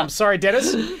 no, I'm sorry,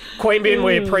 Dennis. Queanbeyan,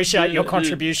 we appreciate your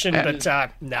contribution, but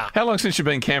no. How long since you've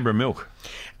been Canberra Milk?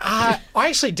 I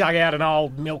actually dug out an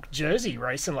old Milk jersey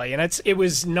recently, and it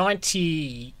was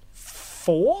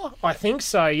 94, I think.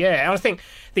 So yeah, and I think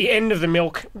the end of the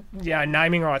Milk,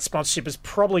 naming rights sponsorship has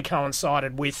probably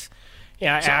coincided with,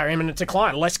 our imminent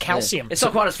decline. Less calcium. It's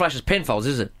not quite as flash as Penfolds,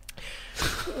 is it?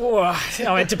 Well,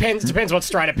 it depends what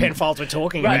strain of Penfolds we're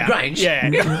talking about. Grange. Yeah.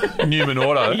 Newman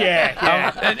Auto.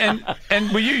 Yeah.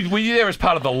 And were you there as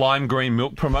part of the lime green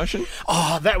milk promotion?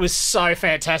 Oh, that was so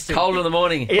fantastic. Cold in the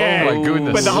morning. Yeah. Oh, my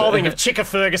goodness. But the whole thing of Chicka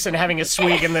Ferguson having a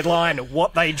swig and the line,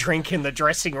 what they drink in the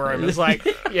dressing room. It's like,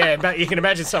 but you can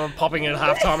imagine someone popping in at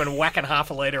half-time and whacking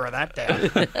half a litre of that down.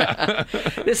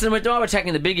 Listen, we're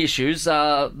attacking the big issues.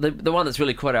 The one that's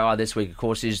really caught our eye this week, of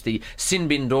course, is the sin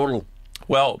bin dawdle.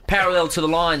 Well, parallel to the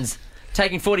lines,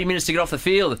 taking 40 minutes to get off the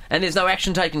field, and there's no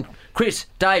action taken. Chris,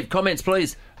 Dave, comments,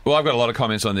 please. Well, I've got a lot of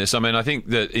comments on this. I mean, I think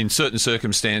that in certain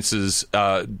circumstances,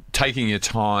 taking your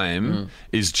time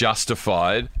is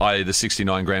justified, i.e. the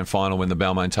 69 grand final when the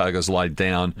Balmain Tigers laid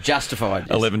down. Justified.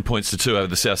 Yes. 11 points to 2 over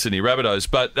the South Sydney Rabbitohs.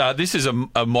 But this is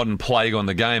a modern plague on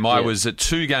the game. I was at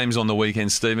 2 games on the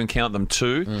weekend, Stephen. Count them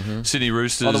 2. Sydney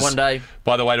Roosters. On the one day.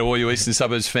 By the way, to all you Eastern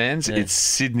Suburbs fans, it's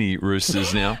Sydney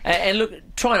Roosters now. And look,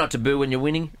 try not to boo when you're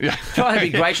winning. Try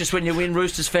and be gracious when you win,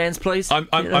 Roosters fans, please.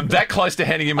 I'm that close to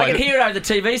handing in my... I can hear it over the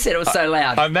TV set. It was so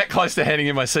loud. I'm that close to handing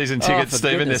in my season tickets,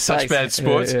 Stephen. They're such bad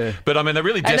sports. Yeah. But, I mean, they're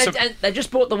really... And they just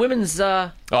bought the women's...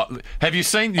 have you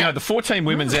seen, the 14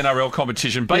 women's NRL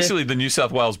competition, basically the New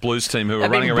South Wales Blues team who are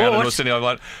running around in North Sydney,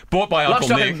 bought by Uncle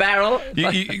Lock, Nick. and barrel.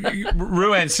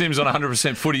 Ruanne Sims on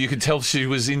 100% footy, you could tell she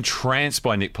was entranced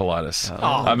by Nick Politis.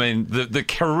 I mean, the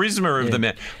charisma of the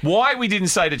man. Why we didn't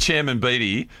say to Chairman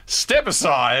Beattie, step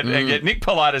aside and get Nick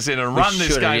Politis in and run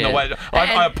this game the way...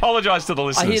 I apologise to the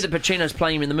listeners. I hear that Pacino's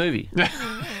playing him in the movie.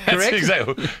 Correct?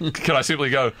 Exactly. Can I simply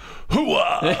go,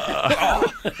 hooah?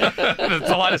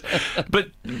 Politis. But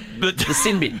the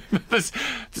sin bin.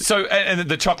 So, and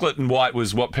the chocolate and white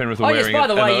was what Penrith were wearing. Yes, by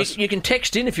the way, you can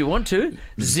text in if you want to.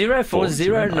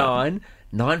 0409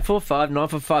 945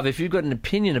 945. If you've got an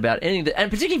opinion about anything, and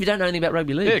particularly if you don't know anything about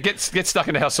rugby league. Yeah, get stuck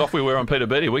into how soft we were on Peter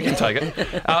Beattie. We can take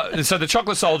it. So the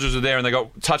chocolate soldiers were there and they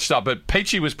got touched up, but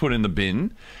Peachy was put in the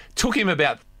bin. Took him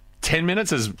about 10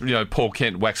 minutes, as Paul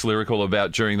Kent waxed lyrical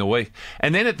about during the week.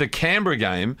 And then at the Canberra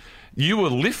game, you were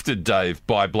lifted, Dave,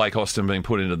 by Blake Austin being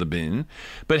put into the bin,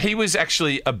 but he was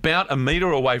actually about a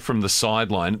metre away from the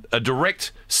sideline. A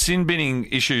direct sin binning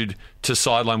issued to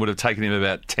sideline would have taken him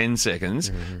about 10 seconds.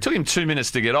 Took him 2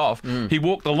 minutes to get off. He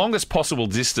walked the longest possible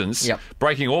distance,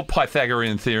 breaking all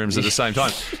Pythagorean theorems at the same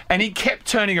time. And he kept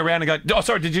turning around and going, "Oh,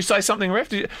 sorry, did you say something,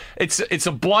 ref?" It's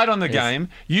a blight on the game.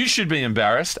 You should be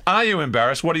embarrassed. Are you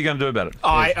embarrassed? What are you going to do about it?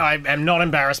 I am not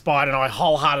embarrassed by it, and I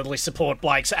wholeheartedly support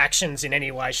Blake's actions in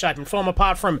any way, shape and form,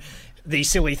 apart from the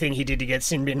silly thing he did to get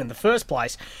sin bin in the first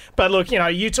place. But look,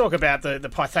 you talk about the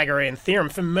Pythagorean theorem.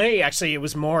 For me, actually, it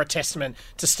was more a testament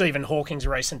to Stephen Hawking's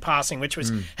recent passing, which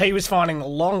was he was finding the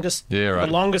longest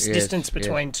distance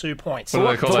between 2 points. For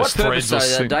what purpose,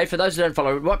 though, Dave? For those who don't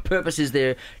follow, what purpose is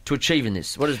there to achieving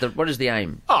this? What is the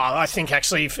aim? Oh, I think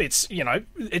actually, if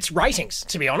it's ratings.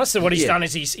 To be honest, so what he's done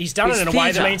is he's done it in a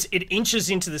way that means it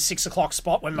inches into the 6 o'clock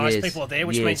spot when most people are there,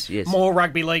 which means more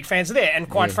rugby league fans are there. And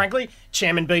quite frankly,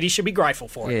 Chairman Beattie should be grateful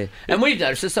for it. Yeah. And we've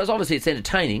noticed this, so obviously it's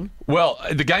entertaining. Well,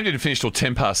 the game didn't finish till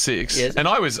 6:10. And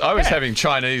I was having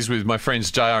Chinese with my friends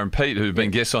JR and Pete, who've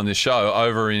been guests on this show,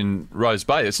 over in Rose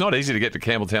Bay. It's not easy to get to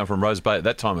Campbelltown from Rose Bay at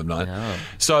that time of night. No.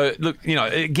 So, look,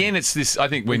 again, it's this, I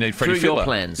think we need Freddie Fittler. Your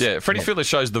plans. Yeah, Freddie Fittler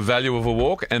shows the value of a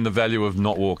walk and the value of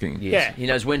not walking. Yes. Yeah. He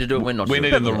knows when to do it, when not to do it. We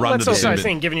need him to run to the Let's also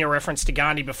think, given your reference to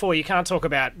Gandhi before, you can't talk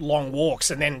about long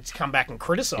walks and then come back and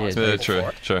criticise people for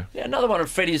it. True. Yeah, another one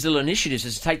of Freddie's little initiatives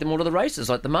is to take them all to the races,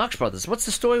 like the Marx Brothers. What's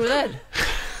the story with that?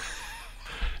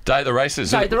 Day at the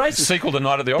Races. Sequel to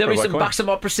Night at the Opera. There'll be some buxom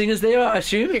opera singers there, I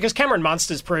assume. Because Cameron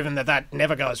Munster's proven that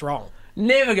never goes wrong.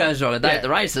 Never goes wrong a day at the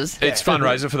races. It's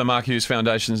fundraiser for the Mark Hughes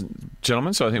Foundation,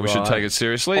 gentlemen, so I think we should take it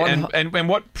seriously. And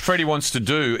what Freddie wants to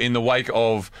do in the wake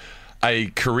of a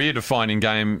career-defining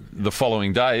game the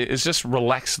following day is just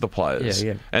relax the players.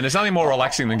 And there's nothing more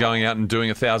relaxing than going out and doing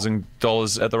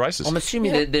 $1,000 at the races. I'm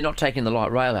assuming they're not taking the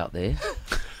light rail out there.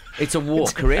 It's a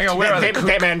walk, correct? Hang on, where are they?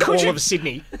 Them and all of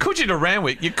Sydney. Could you to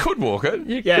Randwick? You could walk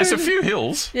it. There's a few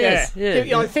hills. I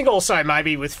think also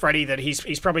maybe with Freddie that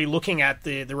he's probably looking at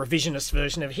the revisionist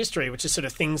version of history, which is sort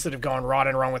of things that have gone right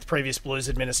and wrong with previous Blues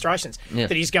administrations.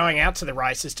 That he's going out to the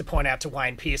races to point out to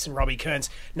Wayne Pearce and Robbie Kearns,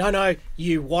 no,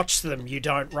 you watch them, you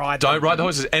don't ride them. Don't ride the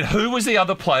horses. And who was the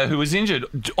other player who was injured?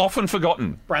 Often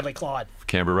forgotten. Bradley Clyde.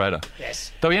 Canberra Raider.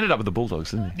 Yes. Though he ended up with the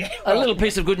Bulldogs, didn't he? A little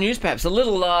piece of good news, perhaps. A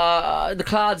little, the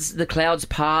clouds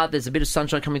part. There's a bit of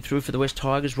sunshine coming through for the West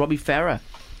Tigers. Robbie Farah.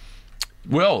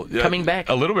 Well, coming back.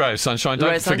 A little bit of sunshine.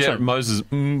 Don't forget Moses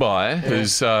Mbai,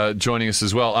 who's joining us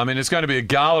as well. I mean, it's going to be a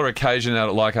gala occasion out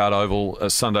at Leichhardt Oval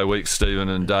Sunday week, Stephen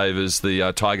and Dave, as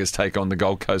the Tigers take on the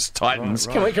Gold Coast Titans.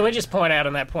 Right. Can we just point out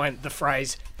on that point the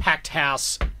phrase packed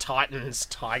house Titans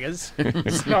Tigers?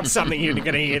 It's not something you're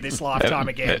going to hear this lifetime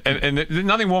again. And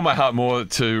nothing warmed my heart more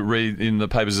to read in the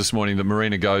papers this morning that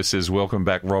Marina Go says, "Welcome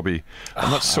back, Robbie."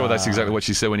 I'm not sure that's exactly what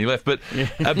she said when he left, but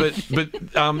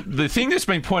the thing that's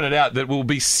been pointed out that will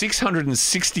be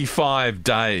 665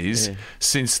 days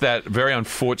since that very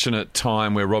unfortunate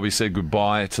time where Robbie said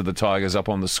goodbye to the Tigers up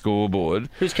on the scoreboard.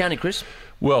 Who's counting, Kris?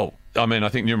 Well, I mean, I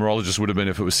think numerologist would have been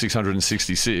if it was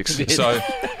 666.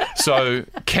 So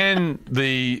can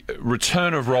the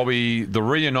return of Robbie, the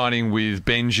reuniting with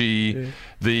Benji,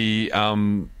 the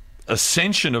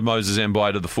ascension of Moses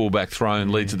Mbai to the fullback throne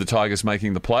lead to the Tigers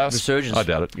making the playoffs? Resurgence. I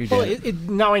doubt it. Well,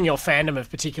 knowing your fandom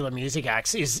of particular music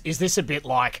acts, is this a bit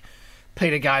like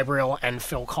Peter Gabriel and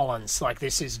Phil Collins? Like,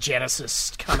 this is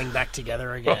Genesis coming back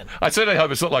together again. Well, I certainly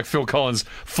hope it's not like Phil Collins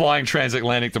flying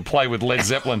transatlantic to play with Led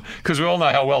Zeppelin, because we all know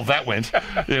how well that went,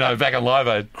 back in Live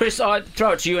Aid. Kris, I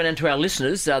throw it to you and to our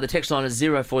listeners. The text line is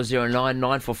 0409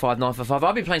 945 945.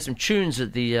 I'll be playing some tunes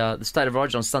at the State of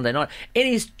Origin on Sunday night.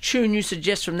 Any tune you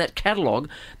suggest from that catalogue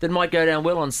that might go down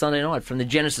well on Sunday night, from the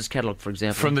Genesis catalogue, for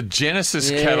example? From the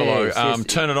Genesis catalogue. Yes.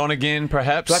 Turn It On Again,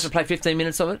 perhaps. Do I have to play 15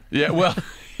 minutes of it? Yeah, well...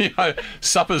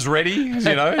 supper's ready.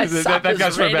 That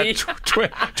goes for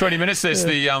about 20 minutes.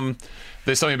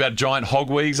 There's something about giant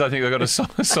hogweeds. I think they've got a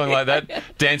song like that.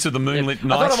 Dance of the Moonlit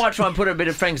Night. I thought I might try and put a bit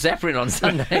of Frank Zappa in on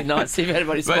Sunday night, see if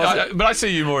anybody spots it. But I see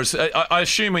you more as... I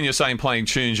assume when you're saying playing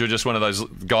tunes, you're just one of those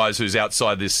guys who's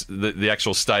outside the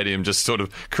actual stadium, just sort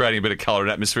of creating a bit of colour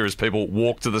and atmosphere as people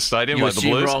walk to the stadium, you like the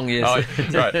Blues. Wrong, yes.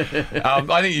 Right.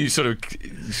 I think you sort of...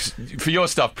 For your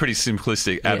stuff, pretty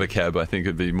simplistic. Abacab, I think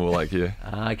it'd be more like you.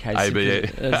 Okay. ABA?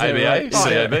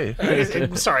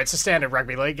 CAB? Sorry, it's a standard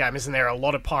rugby league game, isn't there? A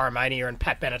lot of pyromania and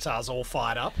Pat Benatar's all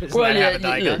fired up. Isn't that how the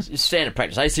day goes? It's standard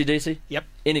practice. AC/DC. Yep.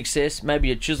 In excess,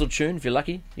 maybe a chisel tune if you're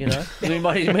lucky. You know,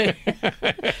 we'll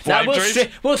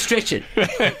stretch it.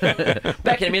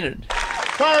 Back in a minute.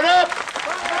 Fired up!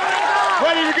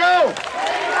 Ready to go!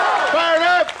 Fired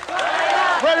up!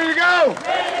 Ready to go!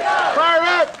 Fired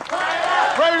up!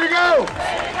 Ready to go!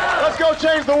 Let's go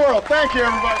change the world. Thank you,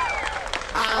 everybody.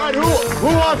 All right, who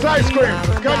wants ice cream?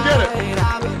 Come get it.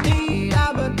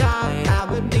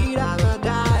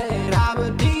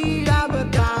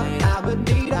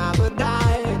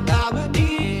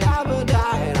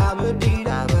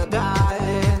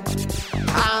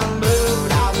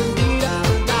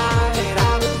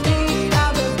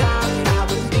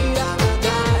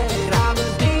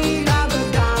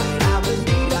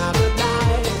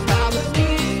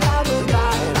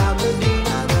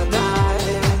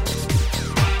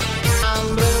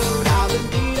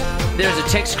 There's a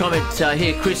text comment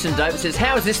here. Kris and David says,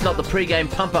 "How is this not the pre-game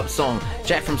pump-up song?"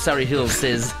 Jack from Surrey Hills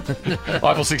says,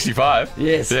 Eiffel 65.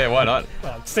 Yes. Yeah, why not?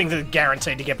 Well, things that are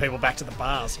guaranteed to get people back to the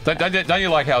bars. Don't you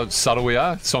like how subtle we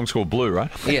are? The song's called Blue, right?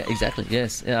 Yeah, exactly.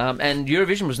 Yes. And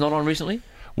Eurovision was not on recently.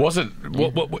 Was it?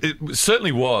 It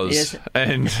certainly was. Yes.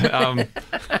 And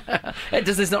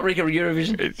does this not reek of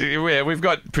Eurovision? Yeah, we've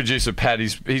got producer Pat.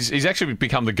 He's actually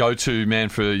become the go-to man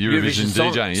for Eurovision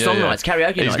DJing. Song nights,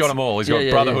 karaoke nights. He's got them all. He's got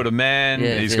Brotherhood of Man.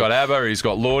 He's got ABBA. He's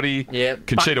got Lordy. Yeah.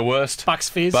 Conchita Wurst. Bucks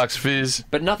Fizz.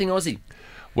 But nothing Aussie.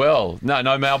 Well, no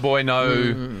Malboy,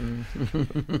 no.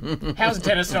 How's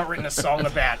Dennis not written a song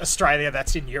about Australia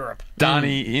that's in Europe?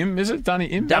 Danny Im, is it? Danny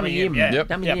Im? Dummy Im, yeah. Yep.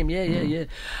 Dummy Im, yeah.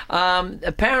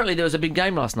 Apparently there was a big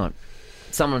game last night.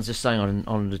 Someone's just saying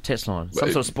on the test line.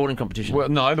 Some sort of sporting competition. Well,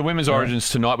 no, the women's origins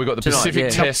tonight. We've got the Pacific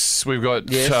Tests. We've got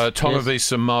Tonga v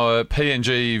Samoa,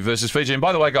 PNG versus Fiji. And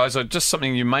by the way, guys, just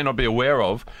something you may not be aware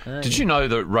of. Did you know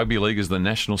that rugby league is the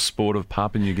national sport of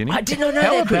Papua New Guinea? I did not know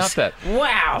How that, about Kris. that?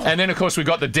 Wow. And then, of course, we've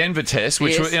got the Denver Test,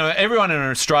 which everyone in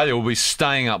Australia will be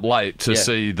staying up late to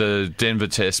see the Denver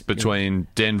Test between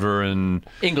Denver and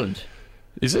England.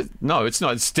 Is it? No, it's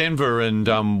not. It's Denver and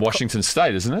Washington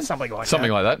State, isn't it? Something like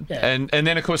that. Yeah. And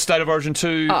then, of course, State of Origin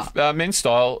 2 men's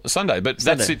style Sunday. But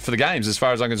that's it for the games as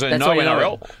far as I'm concerned. That's no all you know.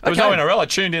 NRL. There was no NRL. I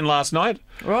tuned in last night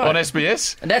on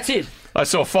SBS. And that's it. I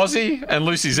saw Fozzie and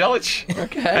Lucy Zelich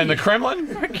and the Kremlin,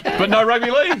 but no rugby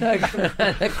league.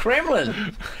 The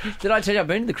Kremlin. Did I tell you I've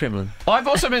been to the Kremlin? I've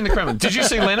also been to the Kremlin. Did you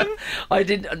see Lenin? I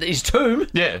did. His tomb.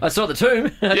 Yeah. I saw the tomb.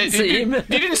 I didn't see him. You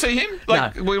didn't see him?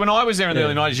 When I was there in the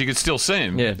early 90s, you could still see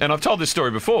him. Yeah. And I've told this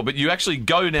story before, but you actually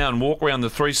go down and walk around the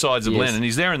three sides of Lenin.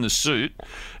 He's there in the suit.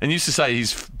 And used to say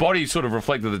his body sort of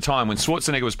reflected the time when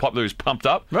Schwarzenegger was popular, he was pumped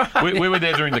up. Right. We were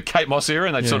there during the Kate Moss era,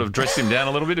 and they sort of dressed him down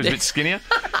a little bit. He was a bit skinnier.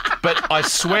 But I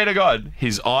swear to God,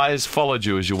 his eyes followed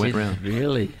you as you went round.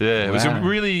 Really? Yeah, it was a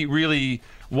really, really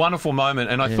wonderful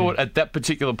moment. And I thought at that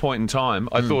particular point in time,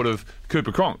 I thought of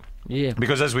Cooper Cronk. Yeah.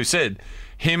 Because as we said,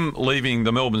 him leaving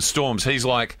the Melbourne Storms, he's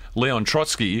like Leon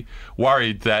Trotsky,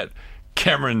 worried that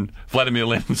Cameron Vladimir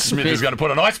Lenin-Smith is going to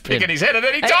put an ice pick in his head at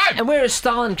any time. And where is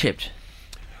Stalin kept?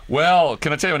 Well,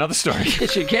 can I tell you another story?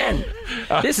 Yes, you can.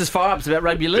 This is fire-ups about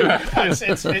rugby league.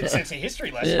 It's a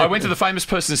history lesson. I went to the famous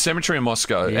person's cemetery in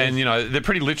Moscow, and, you know, they're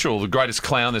pretty literal. The greatest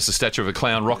clown, there's a statue of a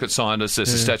clown. Rocket scientist,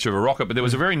 there's a statue of a rocket. But there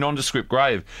was a very nondescript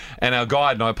grave. And our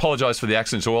guide, and I apologise for the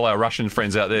accent to all our Russian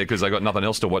friends out there because they've got nothing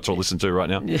else to watch or listen to right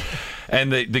now. Yeah.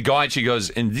 And the guide, she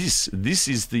goes, and this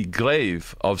is the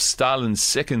grave of Stalin's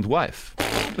second wife.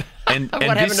 And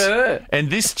what happened to her? And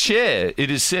this chair,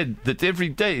 it is said that every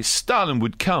day Stalin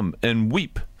would come and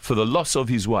weep for the loss of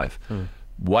his wife.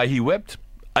 Why he wept?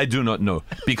 I do not know.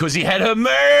 Because he had her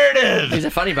murdered. He's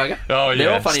a funny bugger. Oh, yeah.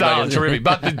 They're all funny Stalin, buggers. terrific.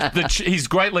 But his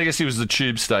great legacy was the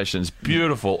tube stations.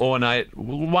 Beautiful, ornate,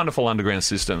 wonderful underground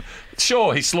system.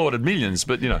 Sure, he slaughtered millions,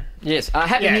 but, you know. Yes.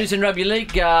 Happy news in rugby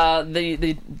league.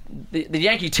 The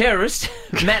Yankee terrorist,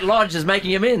 Matt Lodge, is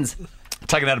making amends.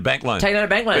 Taken out a bank loan. Taking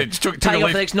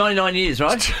off the next 99 years,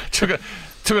 right? Took a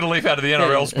leaf out of the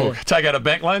NRL's book. Take out a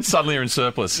bank loan, suddenly you're in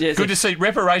surplus. Yes, Good to see.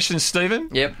 Reparations, Stephen?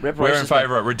 Yep, reparations. We're in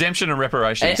favour of redemption and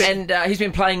reparations. And he's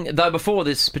been playing, though, before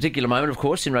this particular moment, of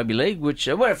course, in rugby league, which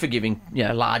we're a forgiving,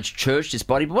 large church, this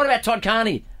body. But what about Todd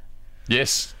Carney?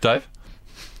 Yes, Dave?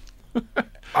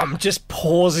 I'm just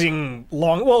pausing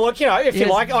long. Well, look, if you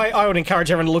like, I would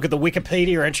encourage everyone to look at the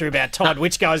Wikipedia entry about Todd,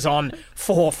 which goes on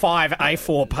 4 or 5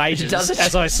 A4 pages,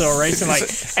 as I saw recently,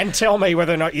 and tell me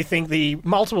whether or not you think the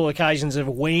multiple occasions of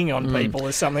weeing on people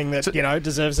is something that,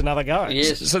 deserves another go.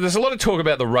 Yes. So there's a lot of talk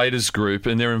about the Raiders group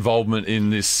and their involvement in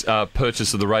this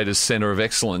purchase of the Raiders Centre of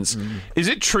Excellence. Is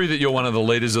it true that you're one of the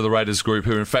leaders of the Raiders group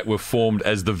who, in fact, were formed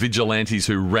as the vigilantes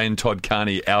who ran Todd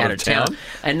Carney out of town?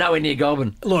 And nowhere near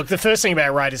Goulburn? Look, the first thing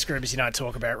about Raiders group is you don't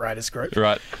talk about Raiders group.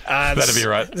 Right. That'd be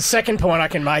right. The second point I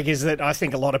can make is that I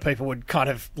think a lot of people would kind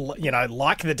of,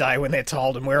 like the day when they're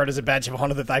told and wear it as a badge of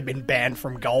honour that they've been banned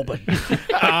from Goulburn.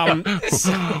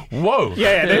 Whoa.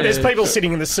 Yeah, there's people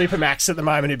sitting in the Supermax at the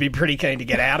moment who'd be pretty keen to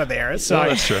get out of there. So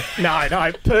that's true.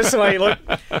 No, personally, look,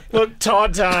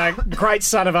 Todd, great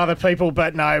son of other people,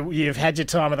 but no, you've had your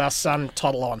time with us, son.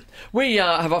 Toddle on. We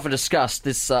have often discussed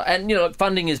this, and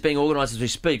funding is being organised as we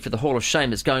speak for the Hall of Shame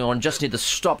that's going on just near the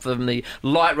stop from the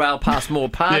light rail past Moore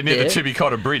Park. Near the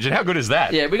Tibicotta Bridge. And how good is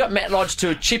that? Yeah, we got Matt Lodge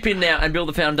to chip in now and build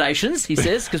the foundations, he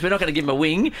says, because we're not going to give him a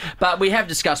wing. But we have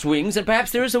discussed wings, and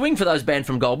perhaps there is a wing for those banned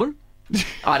from Goulburn.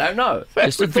 I don't know.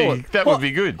 That would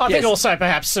be good. I think also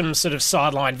perhaps some sort of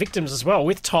sideline victims as well.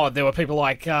 With Todd, there were people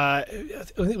like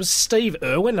it was Steve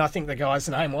Irwin, I think the guy's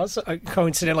name was,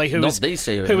 coincidentally, who was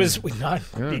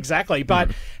exactly.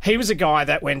 But he was a guy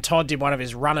that when Todd did one of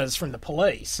his runners from the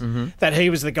police, that he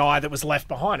was the guy that was left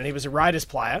behind, and he was a Raiders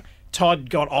player. Todd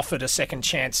got offered a second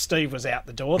chance. Steve was out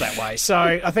the door that way. So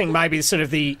I think maybe sort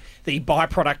of the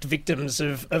byproduct victims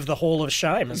of the Hall of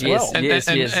Shame as well.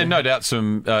 And no doubt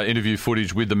some interview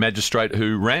footage with the magistrate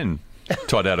who ran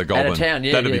Todd out of Goulburn. Out of town,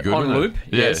 yeah. That'd be good. On loop.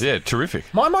 Yeah, terrific.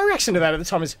 My reaction to that at the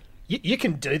time is, you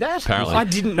can do that? Apparently. I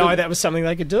didn't know that was something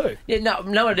they could do. Yeah, no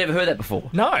one had ever heard that before.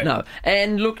 No.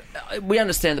 And look, we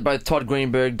understand that both Todd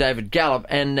Greenberg, David Gallup,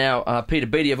 and now Peter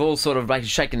Beattie have all sort of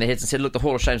shaken their heads and said, look, the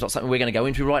Hall of Shame's not something we're going to go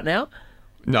into right now.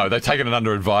 No, they've taken it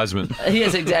under advisement.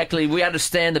 Yes, exactly. We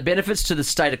understand the benefits to the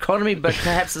state economy, but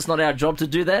perhaps it's not our job to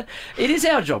do that. It is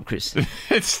our job, Chris.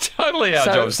 It's totally our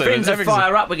job, Stephen. Friends of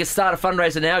Fire Up, we can start a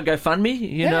fundraiser now, GoFundMe,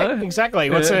 you know. Exactly.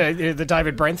 What's the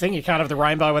David Brent thing? You can't have the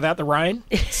rainbow without the rain.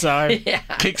 So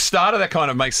Kickstarter, that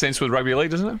kind of makes sense with rugby league,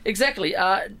 doesn't it? Exactly.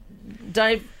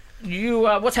 Dave,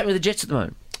 what's happening with the Jets at the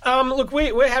moment? Look,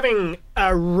 we're having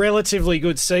a relatively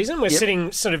good season. We're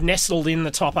sitting sort of nestled in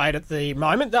the top 8 at the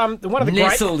moment. One of the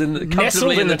nestled in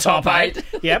the top 8.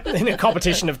 Yep, in a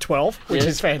competition of 12, which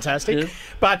is fantastic. Yeah.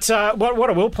 But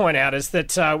what I will point out is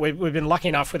that we've been lucky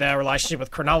enough with our relationship with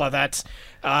Cronulla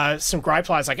that some great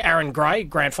players like Aaron Gray,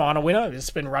 grand final winner, has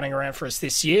been running around for us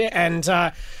this year, and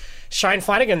Shane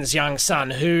Flanagan's young son,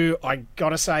 who I got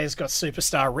to say has got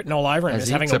superstar written all over him, is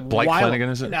having Blake Flanagan,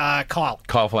 is it? Kyle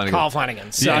Flanagan. Kyle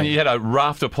Flanagan. So, and you had a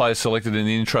raft of players selected in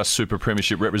the Intrust Super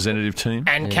Premiership representative team.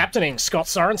 And captaining Scott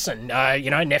Sorensen,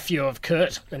 nephew of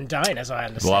Kurt and Dane, as I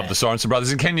understand. Love the Sorensen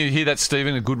brothers. And can you hear that,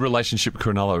 Stephen? A good relationship with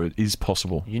Cronulla, it is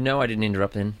possible. You know I didn't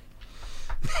interrupt then.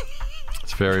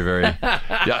 It's very, very...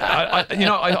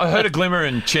 I heard a glimmer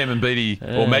in Chairman Beattie,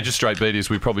 or Magistrate Beattie, as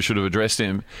we probably should have addressed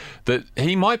him, that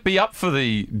he might be up for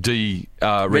the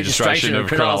registration of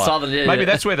Cronulla. Southern, Maybe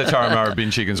that's where the Turramurra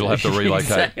bin chickens will have to relocate.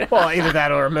 Exactly. Well, either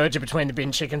that or a merger between the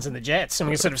bin chickens and the Jets, and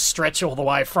we can sort of stretch all the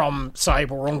way from, say,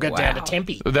 Warunga down to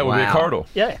Tempe. That would be a corridor.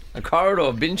 Yeah. A corridor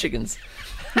of bin chickens.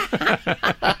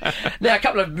 Now, a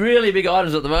couple of really big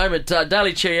items at the moment.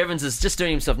 Daly Cherry-Evans is just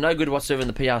doing himself no good whatsoever in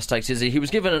the PR stakes, is he? He was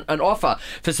given an offer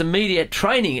for some media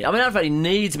training. I mean, I don't know if he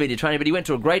needs media training, but he went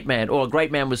to a great man, or a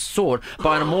great man was sought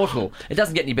by an immortal. It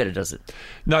doesn't get any better, does it?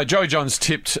 No, Joey Johns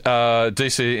tipped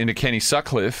DC into Kenny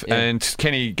Sutcliffe, and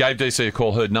Kenny gave DC a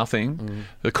call, heard nothing.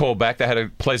 The call back, they had a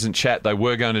pleasant chat. They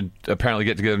were going to apparently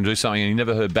get together and do something, and he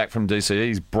never heard back from DCE.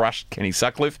 He's brushed Kenny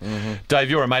Sutcliffe. Dave,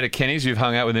 you're a mate of Kenny's. You've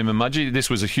hung out with him and Mudgee. This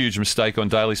was a huge mistake on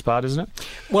Daly's part, isn't it?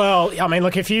 Well, I mean,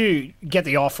 look, if you get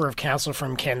the offer of counsel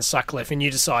from Ken Sutcliffe and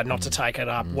you decide not to take it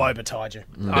up, woe betide you.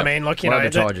 I mean, look,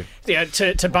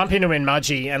 to bump into him in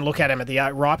Mudgee and look at him at the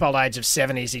ripe old age of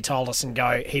 70, as he told us, and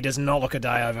go, he does not look a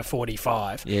day over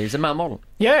 45. Yeah, he's a male model.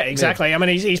 Yeah, exactly. Yeah. I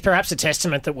mean, he's perhaps a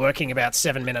testament that working about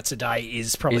 7 minutes a day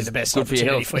is probably the best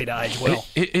opportunity for you to age well.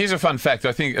 Here's a fun fact.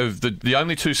 I think of the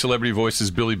only two celebrity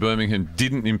voices Billy Birmingham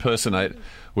didn't impersonate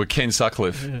were Ken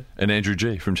Sutcliffe and Andrew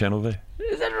G from Channel V.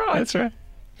 Is that right? That's right.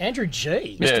 Andrew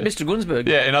G. Mr. Gunsberg.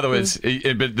 Yeah, in other words,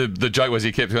 but the joke was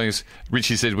he kept going,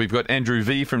 Richie said, we've got Andrew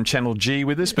V from Channel G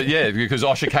with us, but because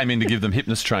Osher came in to give them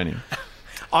hypnotist training.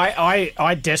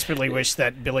 I desperately wish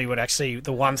that Billy would actually,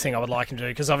 the one thing I would like him to do,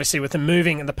 because obviously with the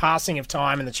moving and the passing of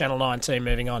time and the Channel 9 team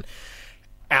moving on,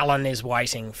 Alan is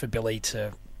waiting for Billy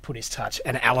to put his touch.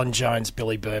 An Alan Jones,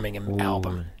 Billy Birmingham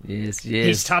album. Yes.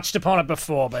 He's touched upon it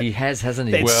before, but he has, hasn't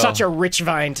he? It's such a rich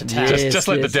vein to tap. Just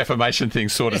let the defamation thing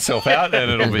sort itself out, and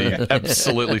it'll be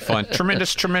absolutely fine.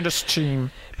 Tremendous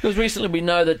team. Because recently we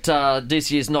know that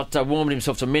DC has not warmed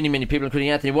himself to many, many people, including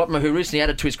Anthony Watmo, who recently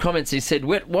added to his comments. He said,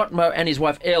 Watmo and his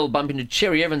wife Elle bump into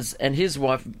Cherry-Evans and his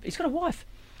wife. He's got a wife.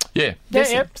 Yeah.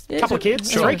 A couple of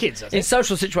kids. Sure. 3 kids, I think. In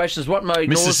social situations, Watmo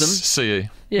ignores them. Mrs. CE.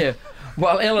 Yeah.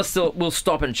 While Ella still will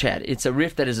stop and chat. It's a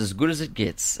riff that is as good as it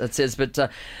gets, it says. But,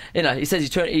 he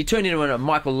says he turned into a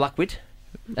Michael Luckwit,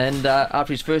 And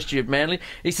after his first year at Manly,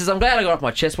 he says, I'm glad I got off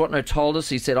my chest what no told us.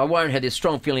 He said, I won't have this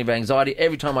strong feeling of anxiety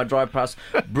every time I drive past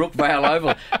Brookvale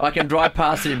Oval. I can drive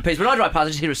past it in peace. When I drive past, I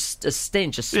just hear a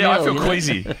stench, a smell. Yeah, I feel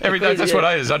queasy. Every day, that's what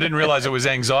it is. I didn't realise it was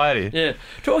anxiety. Yeah.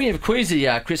 Talking of queasy,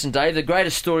 Chris and Dave, the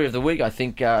greatest story of the week, I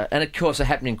think, and of course it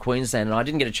happened in Queensland, and I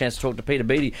didn't get a chance to talk to Peter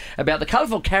Beattie about the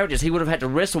colourful characters he would have had to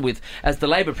wrestle with as the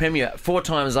Labor Premier 4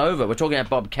 times over. We're talking about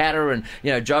Bob Catter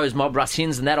and, Joe's mob, Russ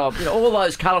Hinds and that, all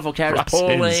those colourful characters,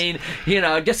 Pauline,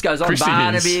 it just goes on, Chrissy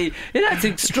Barnaby. It's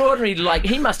extraordinary. Like,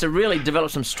 he must have really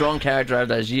developed some strong character over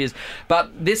those years.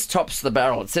 But this tops the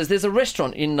barrel. It says there's a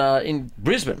restaurant in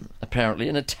Brisbane, apparently,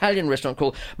 an Italian restaurant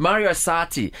called Mario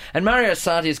Sarti. And Mario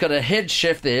Sarti has got a head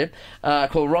chef there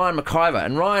called Ryan McIver.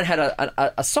 And Ryan had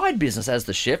a side business as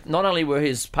the chef. Not only were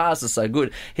his passes so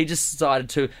good, he just decided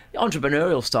to,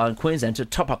 entrepreneurial style in Queensland, to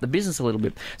top up the business a little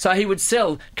bit. So he would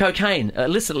sell cocaine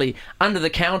illicitly under the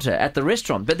counter at the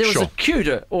restaurant. But there was a queue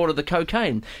to order the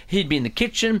cocaine. He'd be in the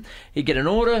kitchen, he'd get an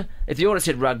order. If the order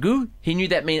said ragu, he knew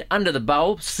that meant under the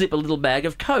bowl, slip a little bag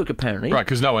of Coke, apparently. Right,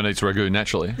 because no one eats ragu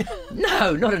naturally.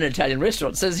 No, not an Italian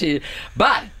restaurant, it says here.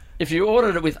 But if you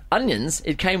ordered it with onions,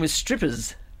 it came with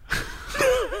strippers.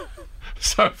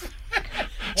 So,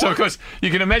 of course, you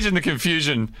can imagine the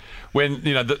confusion when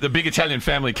the big Italian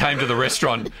family came to the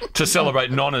restaurant to celebrate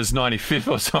Nonna's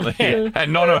 95th or something,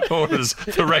 and Nonna orders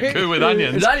the ragu with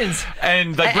onions. With onions.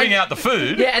 And they bring out the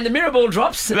food. Yeah, and the mirror ball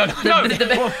drops.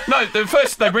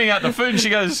 First they bring out the food and she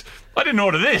goes, I didn't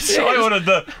order this. I ordered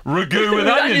the ragu with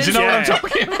onions. You know what I'm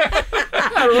talking about?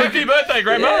 Happy birthday,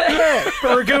 Grandma. Yeah.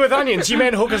 Ragu with onions. You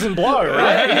meant hookers and blow,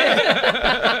 right?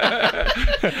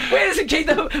 Where does it keep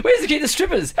the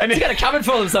strippers? And he's got a cupboard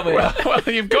for them somewhere. Well,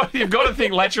 you've got to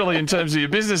think laterally in terms of your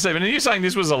business, even. Are you saying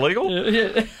this was illegal? Yeah.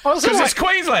 Because it's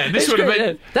Queensland. This would have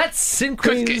been. That's in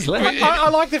Queensland. I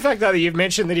like the fact, though, that you've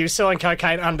mentioned that he was selling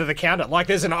cocaine under the counter. Like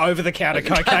there's an over-the-counter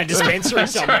cocaine dispensary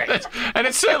somewhere. Right. And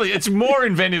it's more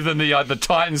inventive than the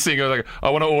Titans thing. Like, I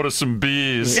want to order some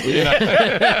beers.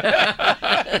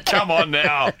 Come on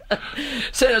now.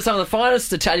 So some of the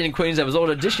finest Italian in Queensland was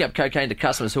ordered dishing up cocaine to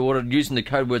customers who ordered using the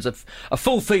code words of a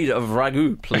full feed of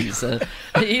ragu, please.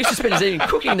 He used to spend his evening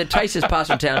cooking the tastiest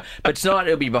pasta in town, but tonight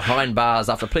he'll be behind bars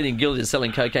after pleading guilty to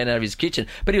selling cocaine out of his kitchen.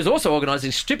 But he was also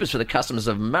organising strippers for the customers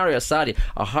of Mario Sardi,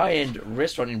 a high-end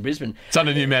restaurant in Brisbane. It's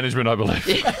under new management, I believe.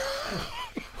 Yeah.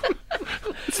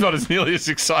 It's not as nearly as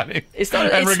exciting.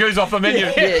 Ragu's off the menu.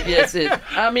 Yes.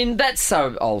 I mean, that's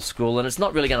so old school, and it's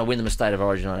not really going to win them a state of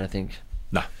origin, I don't think.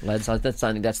 No. Lads, I don't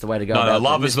think that's the way to go. No,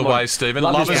 love is the way, Stephen.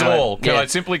 Love is all. Can I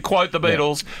simply quote the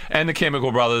Beatles and the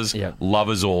Chemical Brothers? Yeah. Love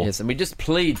is all. Yes, and we just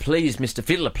please, Mr.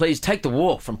 Fiddler, please take the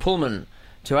walk from Pullman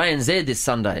to ANZ this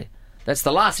Sunday. That's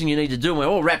the last thing you need to do, and we're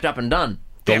all wrapped up and done.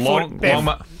 Barefoot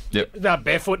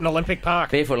in Olympic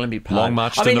Park. Barefoot Olympic Park. Long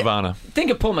march to Nirvana.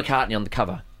 Think of Paul McCartney on the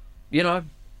cover.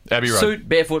 Abbey Road. Suit,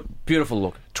 barefoot, beautiful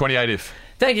look. 28 if.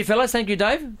 Thank you, fellas. Thank you,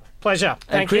 Dave. Pleasure.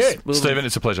 And Thank Chris, you. Stephen,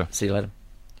 it's a pleasure. See you later.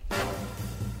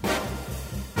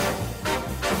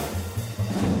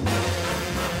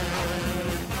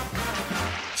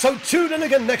 So tune in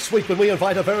again next week when we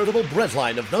invite a veritable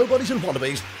breadline of nobodies and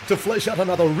wannabes to flesh out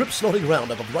another rip-snorting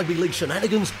roundup of rugby league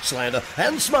shenanigans, slander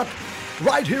and smut,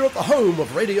 right here at the home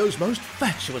of radio's most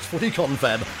fatuous footy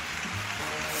confab.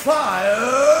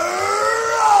 Fire